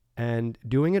 And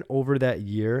doing it over that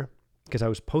year, because I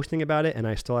was posting about it and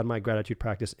I still had my gratitude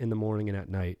practice in the morning and at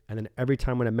night. And then every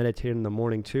time when I meditate in the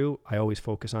morning too, I always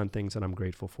focus on things that I'm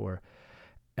grateful for.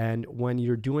 And when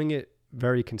you're doing it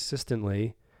very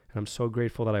consistently, and I'm so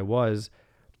grateful that I was,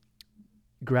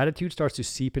 gratitude starts to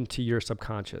seep into your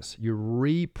subconscious. You're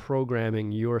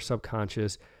reprogramming your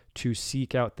subconscious to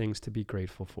seek out things to be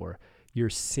grateful for. You're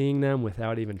seeing them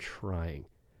without even trying,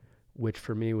 which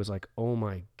for me was like, oh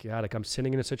my God, like I'm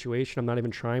sitting in a situation, I'm not even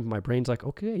trying, but my brain's like,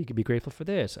 okay, you can be grateful for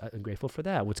this, I'm grateful for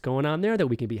that. What's going on there that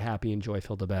we can be happy and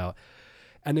joy-filled about?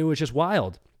 And it was just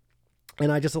wild. And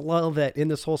I just love that in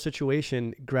this whole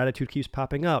situation, gratitude keeps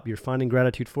popping up. You're finding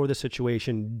gratitude for the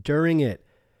situation. During it,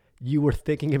 you were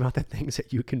thinking about the things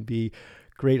that you can be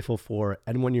grateful for.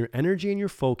 And when your energy and your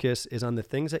focus is on the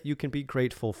things that you can be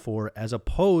grateful for, as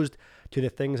opposed to the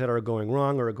things that are going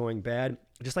wrong or are going bad,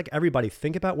 just like everybody,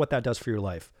 think about what that does for your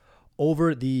life.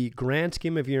 Over the grand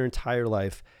scheme of your entire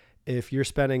life, if you're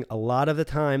spending a lot of the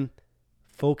time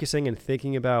focusing and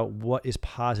thinking about what is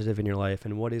positive in your life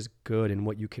and what is good and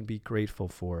what you can be grateful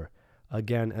for,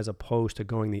 again, as opposed to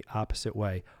going the opposite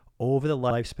way, over the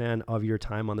lifespan of your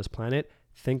time on this planet,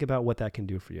 think about what that can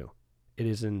do for you.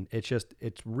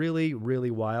 It's really, really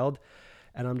wild.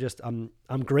 And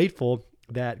I'm grateful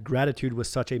that gratitude was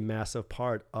such a massive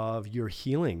part of your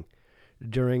healing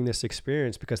during this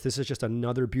experience, because this is just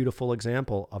another beautiful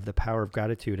example of the power of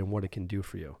gratitude and what it can do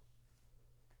for you.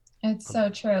 It's so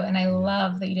true. And I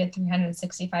love that you did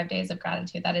 365 days of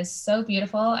gratitude. That is so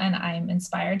beautiful. And I'm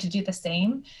inspired to do the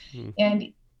same. Mm-hmm.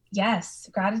 And yes,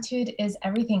 gratitude is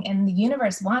everything. And the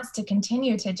universe wants to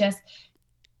continue to just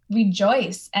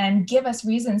rejoice and give us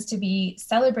reasons to be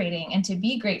celebrating and to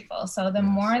be grateful. So the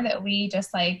more that we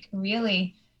just like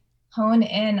really hone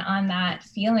in on that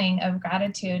feeling of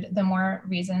gratitude, the more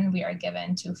reason we are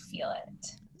given to feel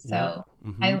it. So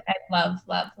I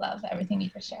love everything you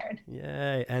just shared.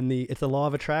 Yay. And it's the law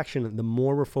of attraction. The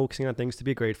more we're focusing on things to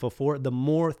be grateful for, the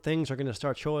more things are going to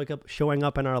start showing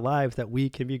up in our lives that we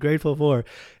can be grateful for.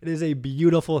 It is a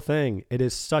beautiful thing. It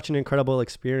is such an incredible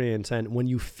experience. And when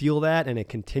you feel that and it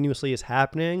continuously is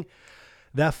happening,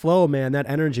 that flow, man, that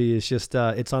energy is just,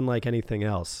 it's unlike anything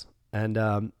else. And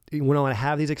when I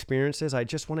have these experiences, I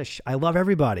just want to, I love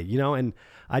everybody, and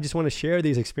I just want to share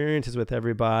these experiences with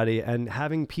everybody. And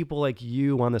having people like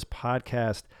you on this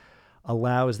podcast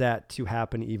allows that to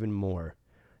happen even more.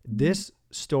 This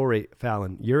story,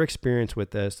 Fallon, your experience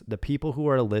with this, the people who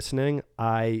are listening,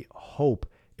 I hope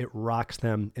it rocks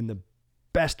them in the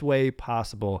best way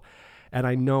possible. And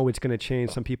I know it's going to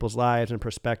change some people's lives and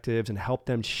perspectives and help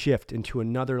them shift into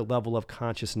another level of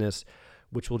consciousness,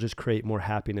 which will just create more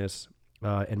happiness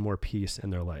and more peace in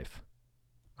their life.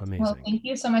 Amazing. Well, thank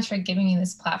you so much for giving me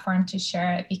this platform to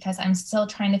share it, because I'm still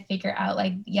trying to figure out,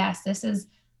 like, yes, this is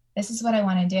what I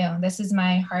want to do. This is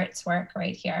my heart's work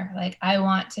right here. Like, I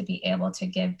want to be able to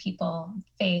give people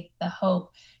faith, the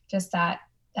hope, just that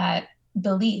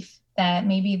belief that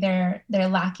maybe they're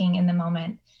lacking in the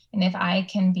moment. And if I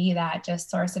can be that just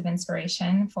source of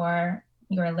inspiration for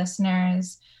your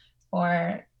listeners,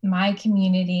 for my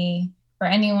community, for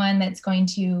anyone that's going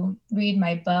to read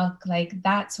my book, like,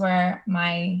 that's where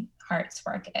my heart's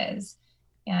work is.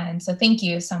 And so thank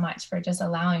you so much for just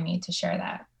allowing me to share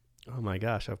that. Oh my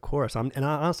gosh, of course.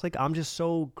 Honestly, I'm just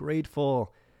so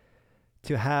grateful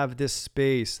to have this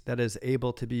space that is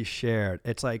able to be shared.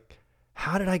 It's like,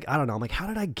 I don't know. I'm like, how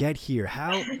did I get here?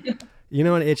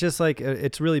 It's just like,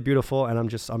 it's really beautiful. And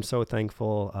I'm so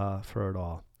thankful for it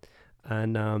all.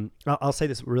 And I'll say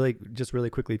this really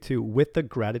quickly too. With the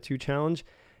gratitude challenge,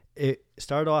 it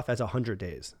started off as 100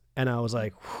 days. And I was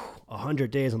like,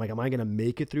 100 days. I'm like, am I going to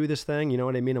make it through this thing? You know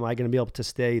what I mean? Am I going to be able to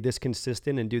stay this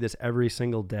consistent and do this every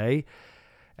single day?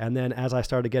 And then as I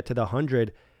started to get to the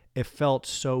 100, it felt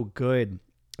so good.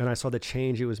 And I saw the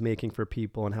change it was making for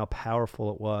people and how powerful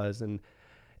it was. And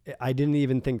I didn't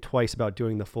even think twice about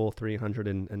doing the full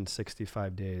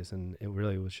 365 days. And it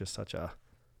really was just such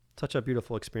a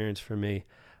beautiful experience for me.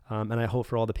 And I hope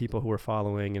for all the people who are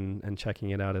following and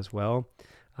checking it out as well.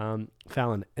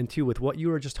 Fallon, and two, with what you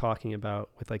were just talking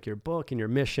about with like your book and your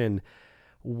mission,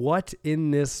 what in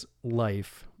this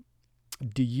life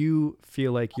do you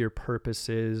feel like your purpose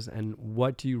is, and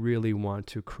what do you really want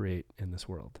to create in this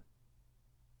world?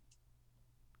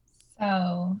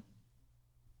 So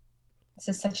this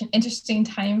is such an interesting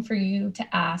time for you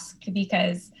to ask,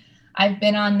 because I've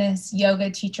been on this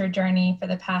yoga teacher journey for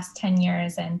the past 10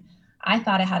 years, and I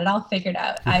thought I had it all figured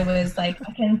out. I was like,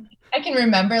 I can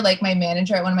remember like my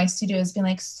manager at one of my studios being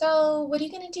like, so what are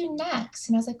you going to do next?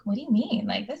 And I was like, what do you mean?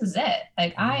 Like, this is it.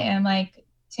 Like, I am like,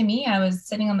 to me, I was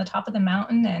sitting on the top of the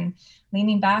mountain and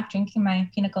leaning back, drinking my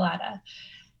pina colada.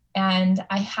 And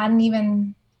I hadn't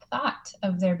even thought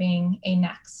of there being a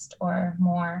next or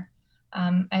more.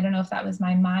 I don't know if that was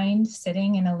my mind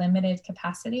sitting in a limited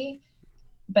capacity,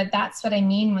 but that's what I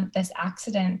mean with this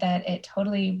accident, that it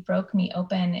totally broke me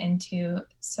open into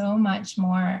so much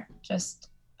more just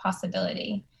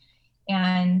possibility.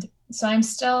 And so I'm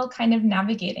still kind of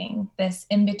navigating this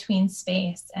in between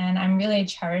space, and I'm really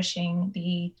cherishing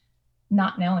the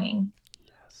not knowing.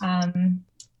 I'm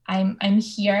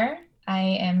here. I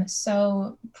am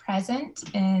so present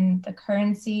in the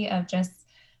currency of just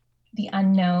the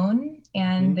unknown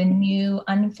and the new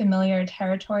unfamiliar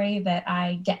territory that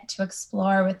I get to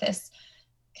explore with this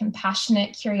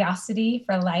compassionate curiosity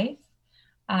for life.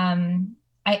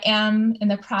 I am in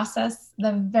the process,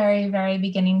 the very, very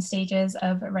beginning stages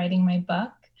of writing my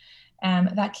book.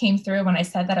 That came through when I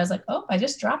said that. I was like, oh, I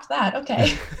just dropped that.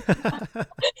 Okay.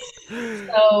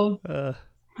 So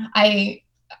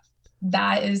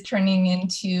that is turning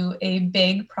into a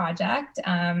big project.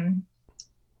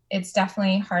 It's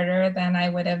definitely harder than I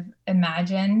would have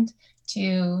imagined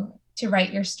to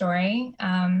write your story.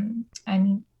 I'm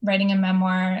writing a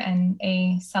memoir and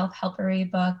a self-helpery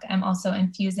book. I'm also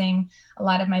infusing a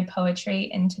lot of my poetry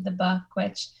into the book,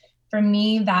 which for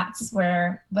me, that's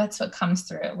what comes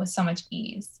through with so much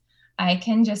ease. I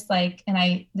can just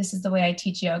this is the way I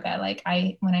teach yoga. Like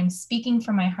when I'm speaking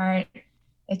from my heart,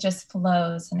 it just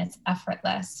flows and it's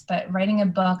effortless. But writing a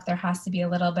book, there has to be a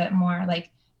little bit more,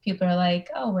 like, people are like,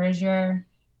 oh, where's your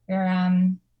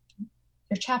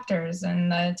chapters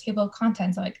and the table of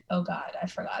contents? I'm like, oh God, I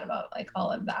forgot about like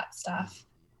all of that stuff.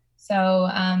 So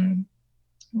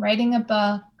writing a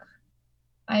book,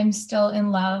 I'm still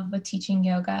in love with teaching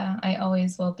yoga. I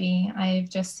always will be. I've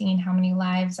just seen how many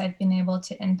lives I've been able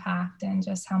to impact, and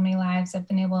just how many lives I've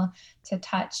been able to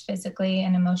touch physically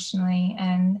and emotionally.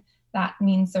 And that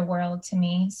means the world to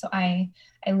me. So I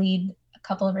lead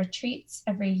couple of retreats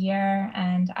every year,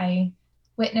 and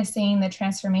witnessing the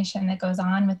transformation that goes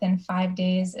on within 5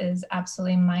 days is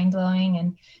absolutely mind-blowing.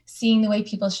 And seeing the way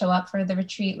people show up for the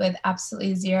retreat with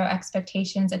absolutely zero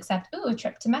expectations except, a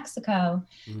trip to Mexico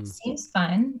seems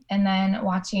fun, and then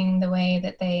watching the way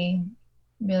that they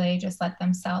really just let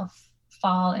themselves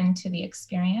fall into the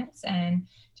experience and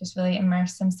just really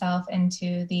immerse themselves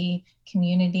into the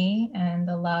community and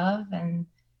the love and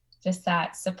just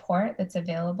that support that's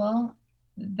available.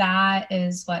 That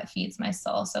is what feeds my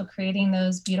soul. So creating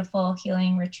those beautiful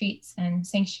healing retreats and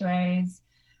sanctuaries.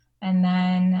 And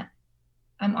then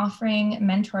I'm offering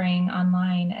mentoring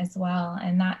online as well.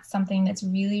 And that's something that's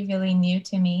really, really new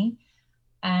to me.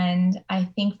 And I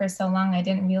think for so long, I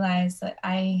didn't realize that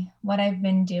what I've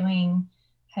been doing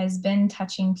has been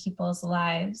touching people's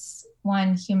lives,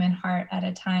 one human heart at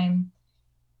a time,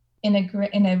 in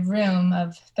a room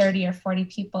of 30 or 40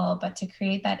 people. But to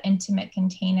create that intimate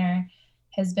container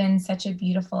has been such a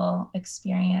beautiful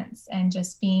experience. And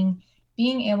just being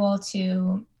able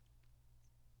to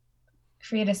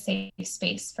create a safe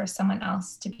space for someone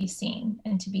else to be seen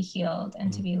and to be healed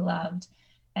and to be loved,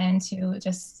 and to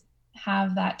just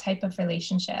have that type of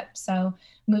relationship. So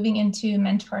moving into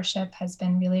mentorship has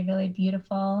been really, really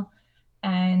beautiful.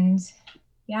 And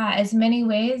yeah, as many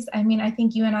ways, I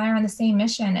think you and I are on the same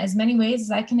mission. As many ways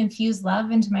as I can infuse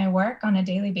love into my work on a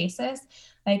daily basis,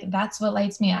 Like that's what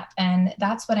lights me up. And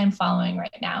that's what I'm following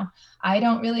right now. I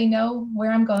don't really know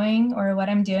where I'm going or what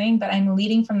I'm doing, but I'm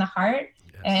leading from the heart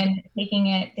Yes. and taking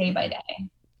it day by day.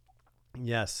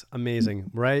 Yes.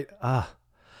 Amazing. Right?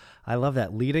 I love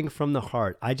that, leading from the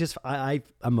heart.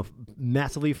 I'm a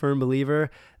massively firm believer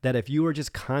that if you are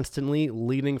just constantly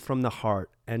leading from the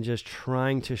heart and just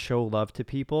trying to show love to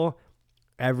people,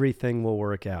 everything will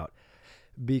work out.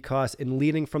 Because in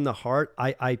leading from the heart,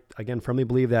 I again firmly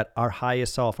believe that our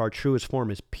highest self, our truest form,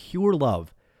 is pure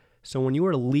love. So when you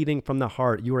are leading from the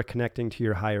heart, you are connecting to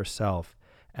your higher self.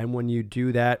 And when you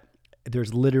do that,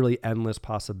 there's literally endless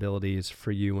possibilities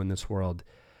for you in this world.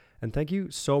 And thank you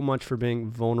so much for being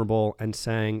vulnerable and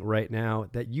saying right now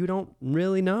that you don't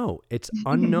really know. It's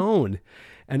unknown.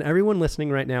 And everyone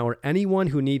listening right now, or anyone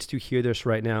who needs to hear this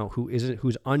right now,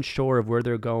 who's unsure of where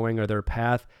they're going or their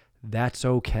path, that's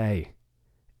okay.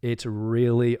 It's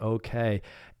really okay.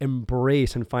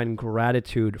 Embrace and find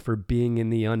gratitude for being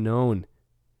in the unknown.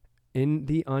 In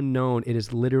the unknown, it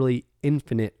is literally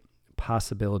infinite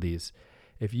possibilities.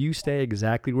 If you stay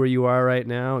exactly where you are right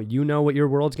now, you know what your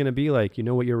world's going to be like. You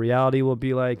know what your reality will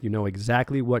be like. You know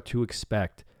exactly what to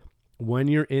expect. When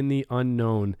you're in the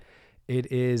unknown,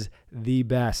 it is the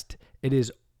best. It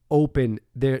is open.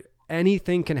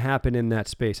 Anything can happen in that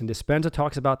space. And Dispenza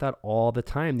talks about that all the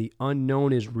time. The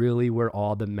unknown is really where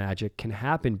all the magic can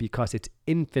happen because it's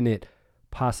infinite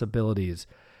possibilities.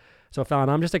 So, Fallon,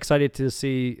 I'm just excited to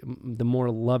see the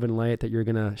more love and light that you're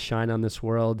going to shine on this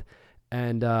world.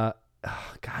 And God,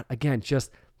 again, just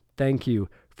thank you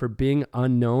for being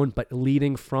unknown, but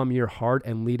leading from your heart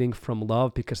and leading from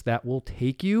love, because that will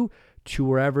take you to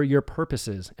wherever your purpose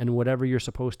is and whatever you're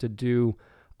supposed to do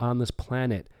on this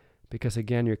planet. Because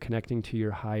again, you're connecting to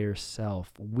your higher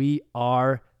self. We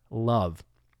are love.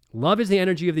 Love is the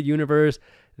energy of the universe.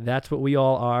 That's what we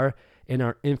all are in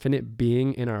our infinite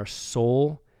being, in our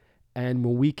soul. And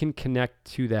when we can connect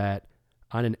to that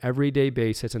on an everyday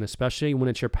basis, and especially when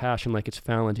it's your passion like it's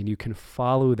Fallon's, and you can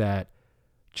follow that,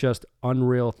 just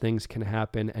unreal things can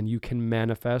happen, and you can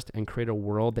manifest and create a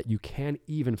world that you can't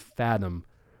even fathom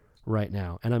right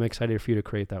now. And I'm excited for you to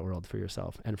create that world for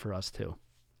yourself and for us too.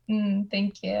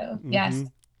 Thank you. Mm-hmm. Yes.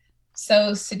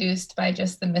 So seduced by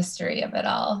just the mystery of it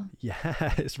all.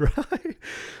 Yes, right.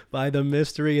 By the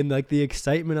mystery and like the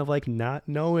excitement of like not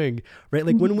knowing, right?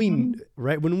 Like Mhm.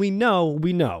 when we know,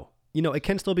 we know. You know, it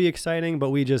can still be exciting,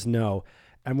 but we just know.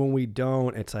 And when we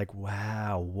don't, it's like,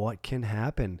 wow, what can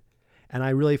happen? And I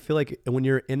really feel like when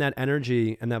you're in that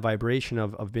energy and that vibration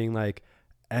of being like,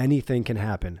 anything can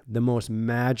happen, the most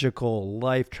magical,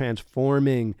 life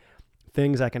transforming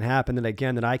things that can happen that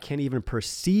again, that I can't even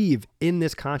perceive in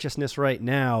this consciousness right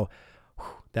now,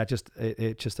 that just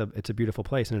it's a beautiful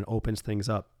place, and it opens things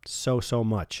up so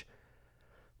much.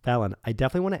 Fallon, I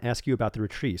definitely want to ask you about the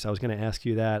retreats. I was going to ask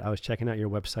you that. I was checking out your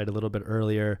website a little bit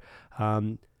earlier.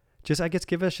 Just I guess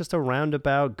give us just a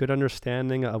roundabout good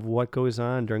understanding of what goes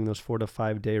on during those 4 to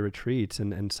 5 day retreats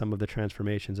and some of the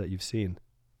transformations that you've seen.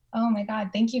 Oh my God.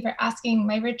 Thank you for asking.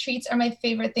 My retreats are my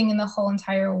favorite thing in the whole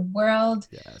entire world.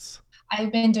 Yes.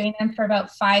 I've been doing them for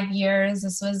about 5 years.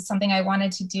 This was something I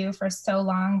wanted to do for so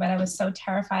long, but I was so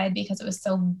terrified because it was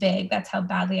so big. That's how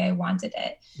badly I wanted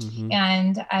it. Mm-hmm.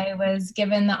 And I was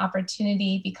given the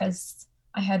opportunity because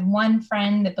I had one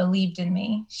friend that believed in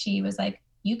me. She was like,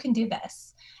 you can do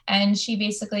this. And she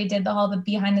basically did all the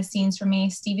behind the scenes for me.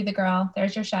 Stevie the girl,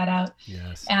 there's your shout out.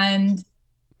 Yes. And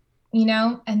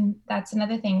and that's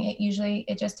another thing.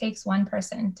 It just takes one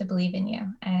person to believe in you.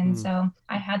 And so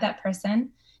I had that person,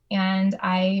 and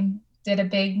I did a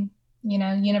big,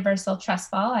 universal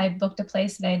trust fall. I booked a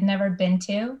place that I had never been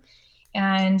to.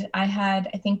 And I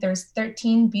think there's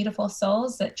 13 beautiful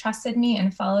souls that trusted me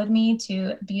and followed me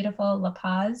to beautiful La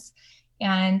Paz.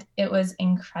 And it was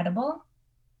incredible.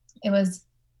 It was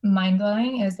mind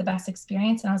blowing. It was the best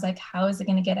experience. And I was like, how is it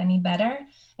going to get any better?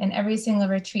 And every single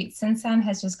retreat since then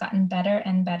has just gotten better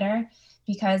and better,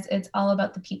 because it's all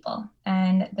about the people,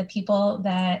 and the people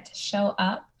that show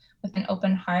up with an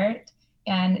open heart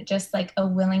and just like a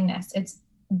willingness.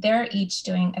 They're each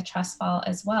doing a trust fall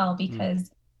as well,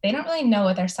 because they don't really know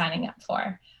what they're signing up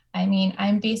for. I mean, I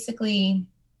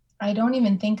don't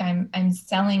even think I'm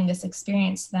selling this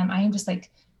experience to them. I am just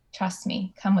like, trust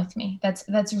me, come with me.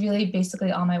 That's really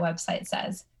basically all my website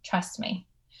says. Trust me,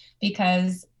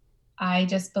 because I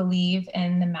just believe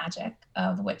in the magic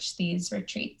of which these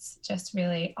retreats just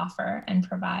really offer and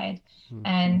provide.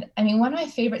 And I mean, one of my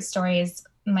favorite stories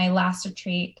my last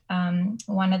retreat,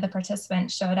 one of the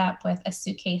participants showed up with a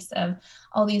suitcase of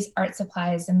all these art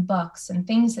supplies and books and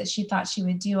things that she thought she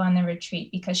would do on the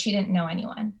retreat because she didn't know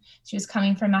anyone. She was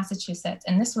coming from Massachusetts,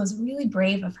 and this was really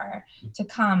brave of her to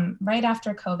come right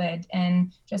after COVID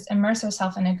and just immerse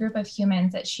herself in a group of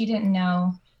humans that she didn't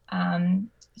know.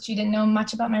 She didn't know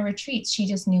much about my retreats. She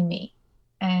just knew me,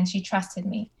 and she trusted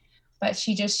me. But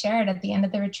she just shared at the end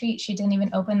of the retreat, she didn't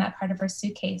even open that part of her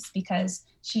suitcase because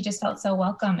she just felt so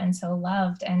welcome and so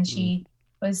loved. And she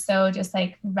was so just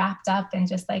like wrapped up in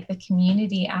just like the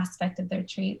community aspect of the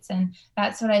retreats. And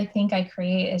that's what I think I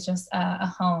create, is just a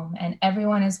home, and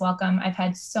everyone is welcome. I've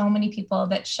had so many people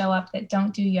that show up that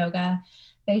don't do yoga.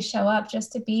 They show up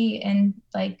just to be in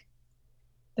like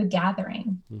the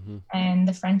gathering and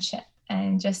the friendship,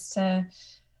 and just to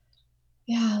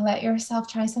let yourself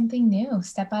try something new,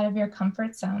 step out of your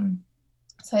comfort zone.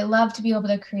 So I love to be able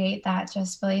to create that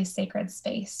just really sacred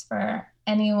space for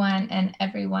anyone and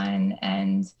everyone.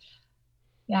 And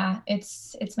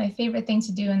it's my favorite thing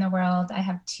to do in the world. I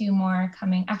have 2 more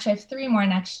coming. Actually, I have 3 more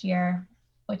next year,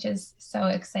 which is so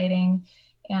exciting.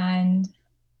 And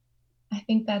I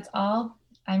think that's all.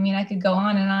 I mean, I could go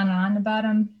on and on and on about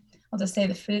them. I'll just say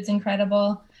the food's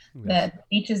incredible. Yes. The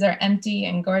beaches are empty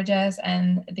and gorgeous,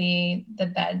 and the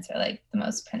beds are like the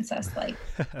most princess-like.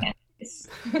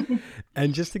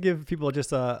 And just to give people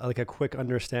just a quick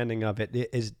understanding of it,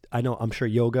 I'm sure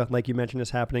yoga, like you mentioned, is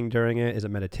happening during it. Is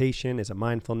it meditation? Is it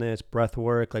mindfulness, breath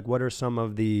work? Like, what are some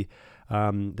of the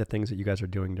things that you guys are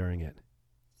doing during it?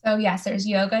 So yes, there's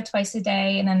yoga twice a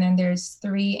day, and then there's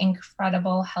 3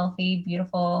 incredible, healthy,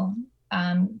 beautiful,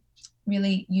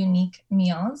 really unique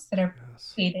meals that are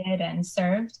plated and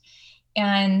served.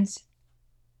 And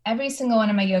every single one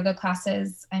of my yoga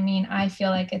classes, I mean, I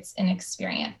feel like it's an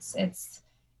experience. It's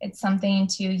something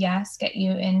to, yes, get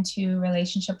you into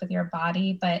relationship with your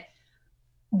body, but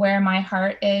where my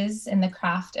heart is in the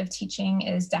craft of teaching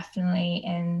is definitely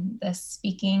in the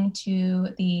speaking to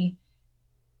the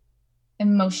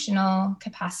emotional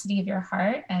capacity of your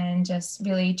heart, and just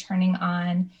really turning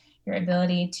on your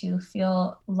ability to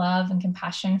feel love and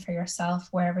compassion for yourself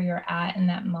wherever you're at in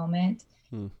that moment.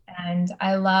 And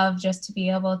I love just to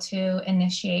be able to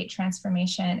initiate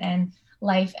transformation and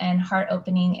life and heart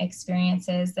opening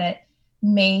experiences that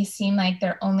may seem like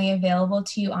they're only available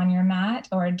to you on your mat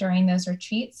or during those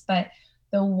retreats, but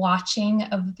the watching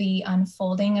of the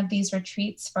unfolding of these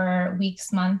retreats for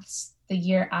weeks, months, the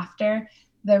year after,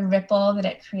 the ripple that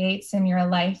it creates in your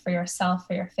life, for yourself,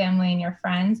 for your family and your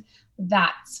friends,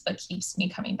 that's what keeps me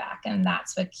coming back. And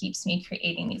that's what keeps me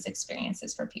creating these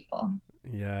experiences for people.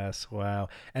 Yes. Wow.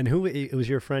 And it was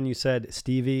your friend, you said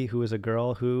Stevie, who was a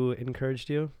girl who encouraged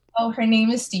you? Oh, her name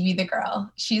is Stevie the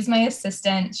girl. She's my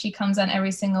assistant. She comes on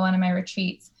every single one of my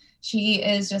retreats. She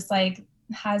is just like,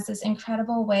 has this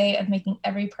incredible way of making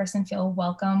every person feel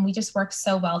welcome. We just work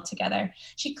so well together.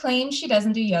 She claims she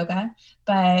doesn't do yoga,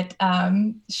 but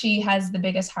she has the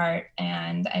biggest heart.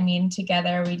 And I mean,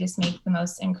 together we just make the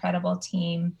most incredible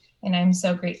team. And I'm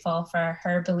so grateful for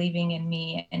her believing in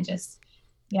me, and just,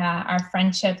 our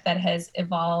friendship that has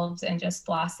evolved and just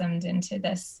blossomed into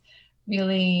this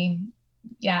really,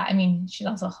 I mean, she's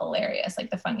also hilarious, like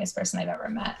the funniest person I've ever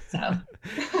met. So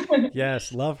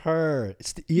yes, love her.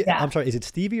 I'm sorry, is it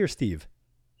Stevie or Steve?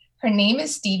 Her name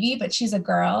is Stevie, but she's a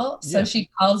girl, so she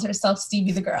calls herself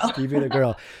Stevie the girl. Stevie the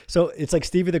girl. So it's like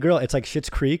Stevie the girl. It's like Schitt's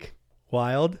Creek.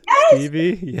 Wild. Yes!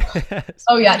 Stevie. Yes.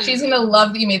 Oh yeah, she's gonna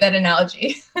love that you made that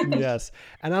analogy. Yes.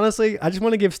 And honestly, I just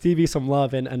want to give Stevie some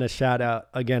love and a shout out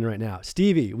again right now.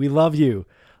 Stevie, we love you.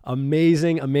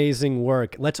 Amazing, amazing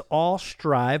work. Let's all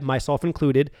strive, myself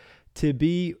included, to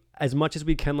be as much as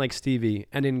we can like Stevie,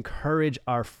 and encourage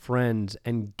our friends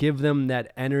and give them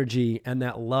that energy and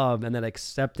that love and that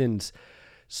acceptance,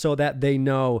 so that they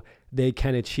know they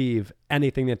can achieve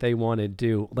anything that they want to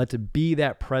do. Let's be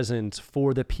that presence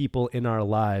for the people in our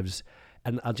lives,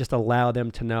 and just allow them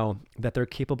to know that they're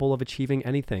capable of achieving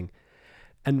anything.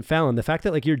 And Fallon, the fact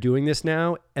that like you're doing this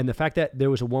now, and the fact that there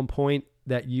was one point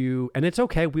that and it's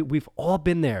okay, we've all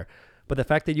been there, but the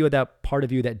fact that you had that part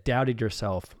of you that doubted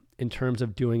yourself in terms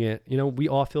of doing it, we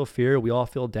all feel fear, we all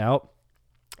feel doubt.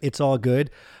 It's all good,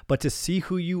 but to see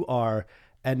who you are,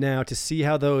 and now to see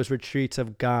how those retreats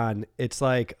have gone, it's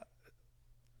like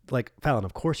Fallon,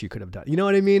 of course you could have done. You know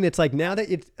what I mean? It's like, now that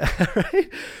it's right.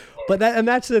 But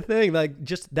that's the thing, like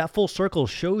just that full circle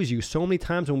shows you so many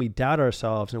times when we doubt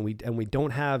ourselves and we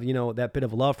don't have, that bit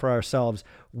of love for ourselves,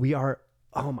 we're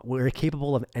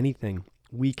capable of anything.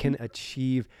 We can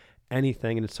achieve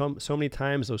anything. And it's so many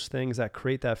times those things that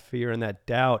create that fear and that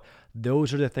doubt,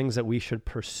 those are the things that we should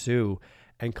pursue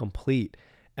and complete.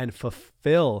 and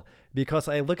fulfill, because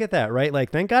I look at that, right?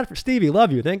 Like, thank God for Stevie.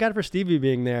 Love you. Thank God for Stevie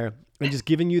being there and just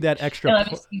giving you that extra, I love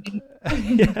you, Stevie.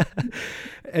 yeah,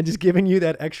 and just giving you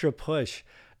that extra push.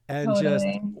 And just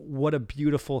Totally. what a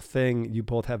beautiful thing you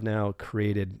both have now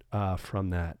created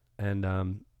from that. And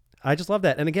I just love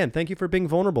that. And again, thank you for being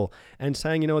vulnerable and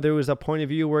saying, there was a point of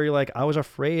view where you're like, I was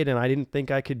afraid and I didn't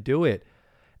think I could do it.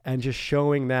 And just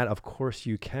showing that, of course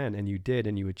you can, and you did,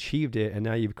 and you achieved it. And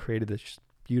now you've created this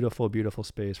beautiful, beautiful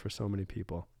space for so many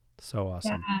people. So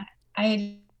awesome. Yeah,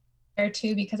 I there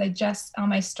too, because I just on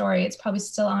my story, it's probably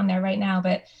still on there right now,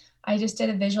 but I just did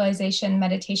a visualization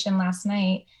meditation last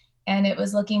night, and it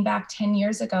was looking back 10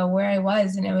 years ago where I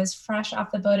was, and it was fresh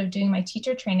off the boat of doing my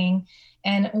teacher training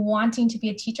and wanting to be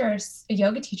a teacher, a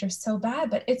yoga teacher so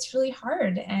bad, but it's really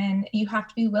hard. And you have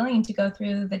to be willing to go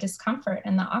through the discomfort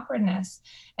and the awkwardness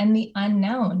and the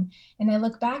unknown. And I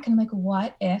look back and I'm like,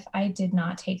 what if I did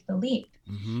not take the leap?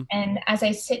 Mm-hmm. And as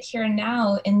I sit here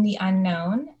now in the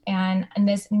unknown and in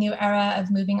this new era of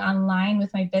moving online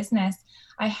with my business,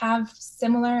 I have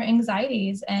similar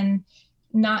anxieties and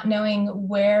not knowing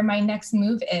where my next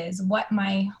move is, what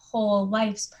my whole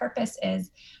life's purpose is,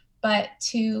 but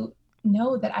to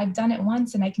know that I've done it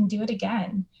once and I can do it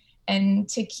again, and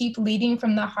to keep leading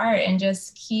from the heart and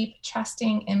just keep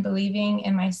trusting and believing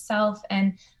in myself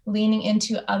and leaning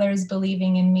into others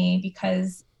believing in me,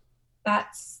 because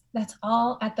that's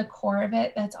all at the core of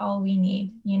it. That's all we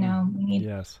need. We need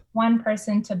Yes. one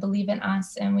person to believe in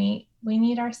us, and we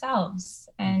need ourselves,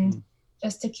 and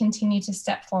just to continue to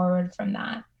step forward from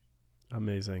that.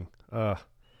 Amazing.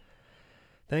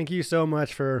 Thank you so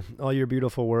much for all your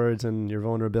beautiful words and your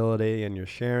vulnerability and your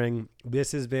sharing.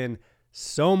 This has been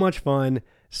so much fun,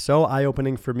 so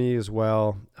eye-opening for me as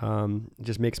well. It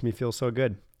just makes me feel so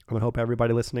good. And I hope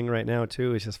everybody listening right now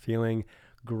too is just feeling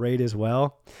great as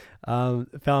well. Fallon,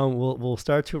 we'll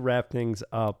start to wrap things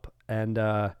up. And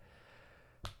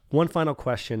one final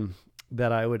question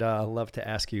that I would love to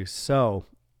ask you. So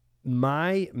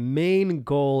my main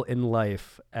goal in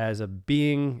life as a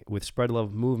being with Spread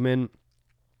Love Movement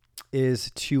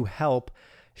is to help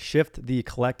shift the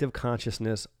collective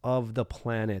consciousness of the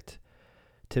planet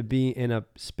to be in a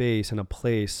space and a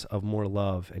place of more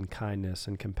love and kindness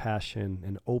and compassion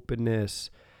and openness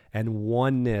and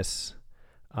oneness,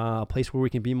 a place where we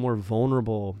can be more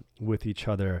vulnerable with each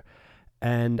other.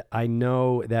 And I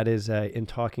know that is in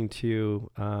talking to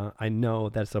you, I know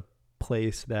that's a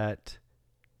place that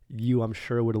you, I'm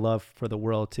sure, would love for the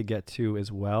world to get to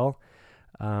as well.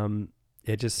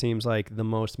 It just seems like the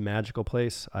most magical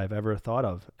place I've ever thought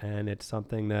of. And it's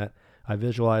something that I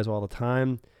visualize all the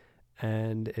time.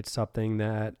 And it's something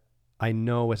that I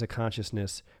know as a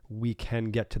consciousness, we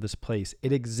can get to this place.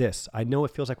 It exists. I know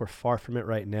it feels like we're far from it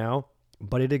right now,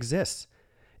 but it exists.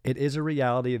 It is a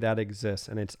reality that exists,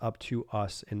 and it's up to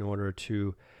us in order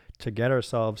to get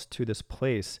ourselves to this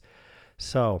place.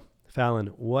 So, Fallon,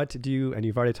 what do you, and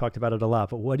you've already talked about it a lot,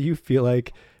 but what do you feel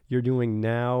like you're doing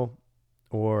now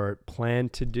or plan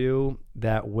to do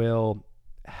that will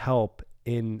help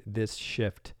in this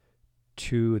shift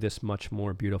to this much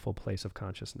more beautiful place of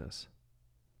consciousness?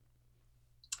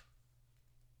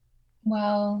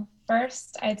 Well,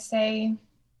 first, I'd say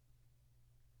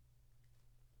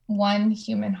one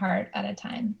human heart at a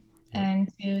time,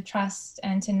 and to trust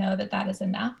and to know that that is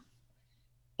enough,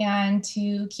 and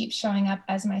to keep showing up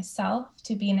as myself,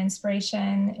 to be an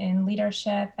inspiration in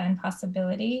leadership and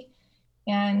possibility.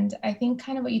 And I think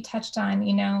kind of what you touched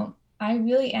on, I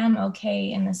really am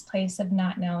okay in this place of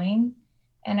not knowing.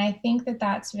 And I think that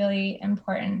that's really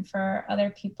important for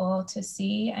other people to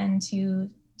see and to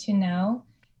know,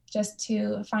 just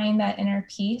to find that inner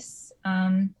peace.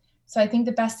 So I think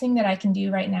the best thing that I can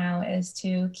do right now is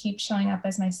to keep showing up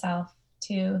as myself,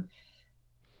 to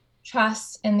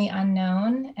trust in the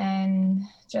unknown, and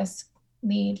just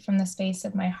lead from the space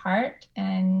of my heart,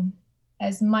 and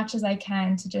as much as I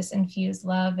can to just infuse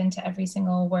love into every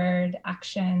single word,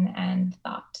 action, and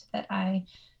thought that I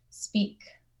speak,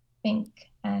 think,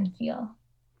 and feel.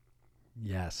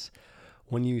 Yes.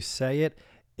 When you say it,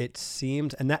 it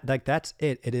seems, and that's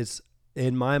it. It is,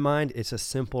 in my mind, it's a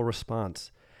simple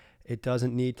response. It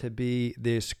doesn't need to be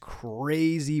this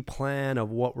crazy plan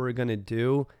of what we're going to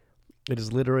do. It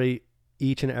is literally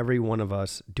each and every one of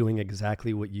us doing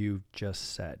exactly what you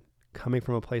just said. Coming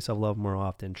from a place of love more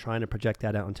often, trying to project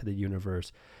that out into the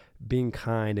universe, being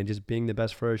kind, and just being the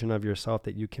best version of yourself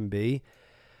that you can be.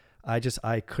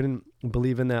 I couldn't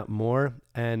believe in that more.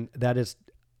 And that is,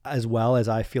 as well as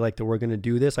I feel like that we're going to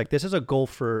do this. Like, this is a goal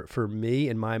for me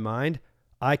in my mind.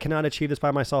 I cannot achieve this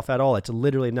by myself at all. It's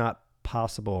literally not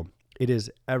possible. It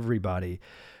is everybody.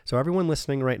 So everyone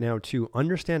listening right now, to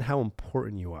understand how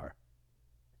important you are.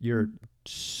 You're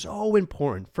so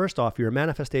important. First off, you're a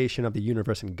manifestation of the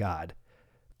universe and God.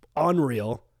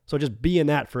 Unreal. So just be in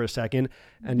that for a second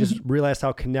and just realize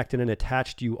how connected and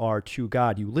attached you are to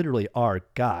God. You literally are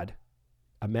God,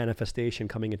 a manifestation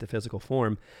coming into physical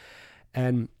form.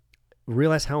 And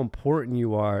realize how important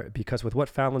you are, because with what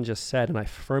Fallon just said, and I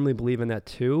firmly believe in that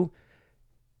too,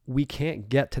 we can't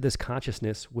get to this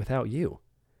consciousness without you.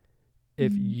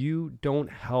 If you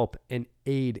don't help and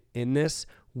aid in this,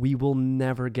 we will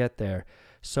never get there.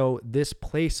 So this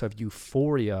place of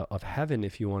euphoria, of heaven,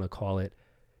 if you want to call it,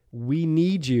 we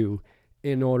need you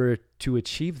in order to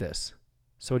achieve this.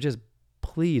 So just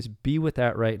please be with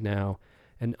that right now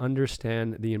and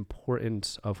understand the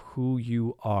importance of who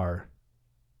you are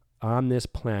on this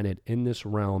planet, in this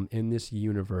realm, in this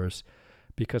universe,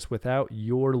 because without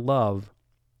your love,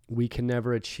 we can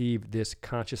never achieve this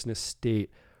consciousness state,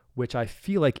 which I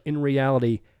feel like in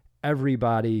reality,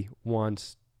 everybody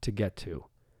wants to get to.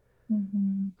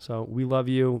 So we love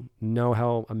you, know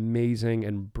how amazing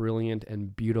and brilliant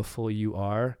and beautiful you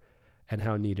are, and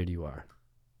how needed you are.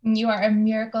 You are a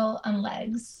miracle on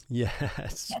legs.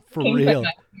 Yes, for real.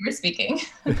 You were speaking.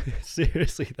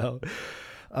 Seriously though.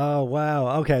 Oh,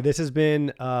 wow. Okay. This has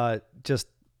been just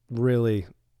really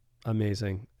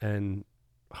amazing and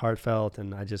heartfelt.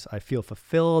 And I feel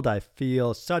fulfilled. I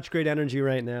feel such great energy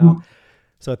right now.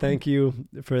 So thank you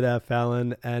for that,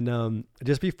 Fallon. And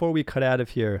just before we cut out of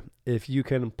here, if you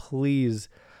can please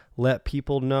let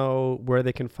people know where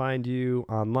they can find you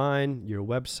online, your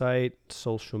website,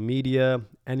 social media,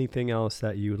 anything else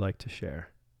that you would like to share.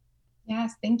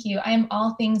 Yes, thank you. I am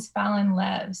all things Fallon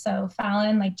Lev. So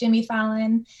Fallon, like Jimmy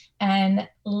Fallon, and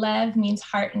Lev means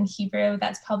heart in Hebrew.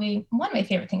 That's probably one of my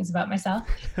favorite things about myself.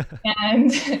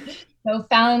 And so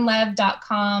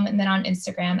FallonLev.com, and then on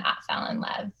Instagram at Fallon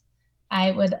Lev.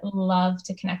 I would love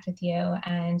to connect with you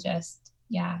and just,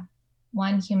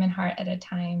 one human heart at a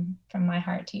time, from my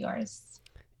heart to yours.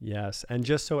 Yes. And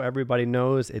just so everybody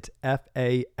knows, it's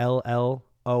Fallon.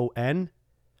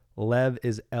 Lev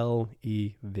is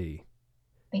Lev.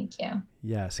 Thank you.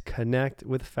 Yes. Connect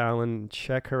with Fallon.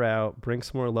 Check her out. Bring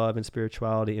some more love and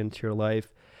spirituality into your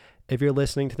life. If you're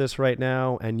listening to this right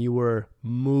now and you were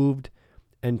moved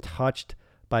and touched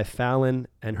by Fallon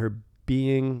and her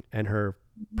being and her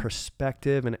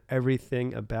perspective and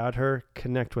everything about her,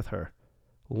 connect with her.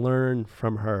 Learn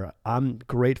from her. I'm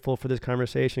grateful for this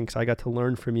conversation because I got to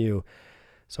learn from you.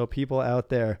 So people out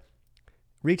there,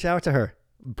 reach out to her.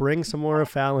 Bring some more of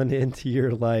Fallon into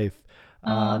your life.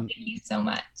 Thank you so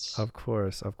much. Of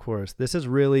course, of course. This has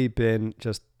really been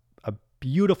just a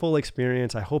beautiful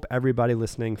experience. I hope everybody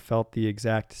listening felt the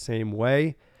exact same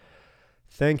way.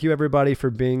 Thank you, everybody, for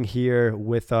being here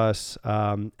with us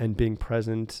and being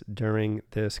present during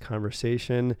this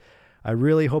conversation. I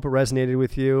really hope it resonated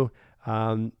with you.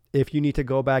 If you need to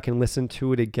go back and listen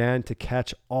to it again to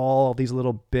catch all these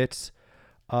little bits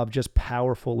of just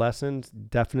powerful lessons,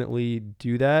 definitely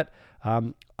do that.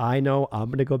 I know I'm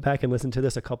going to go back and listen to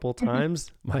this a couple of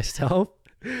times myself.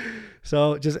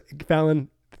 So just, Fallon,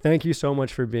 thank you so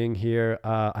much for being here.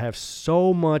 I have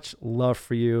so much love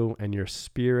for you and your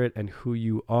spirit and who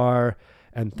you are.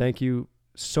 And thank you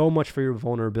so much for your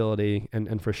vulnerability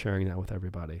and for sharing that with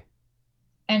everybody.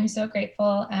 I'm so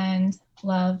grateful, and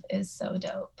love is so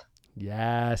dope.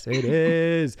 Yes, it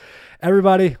is.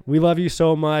 Everybody, we love you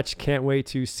so much. Can't wait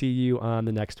to see you on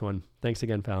the next one. Thanks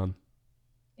again, Fallon.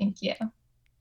 Thank you.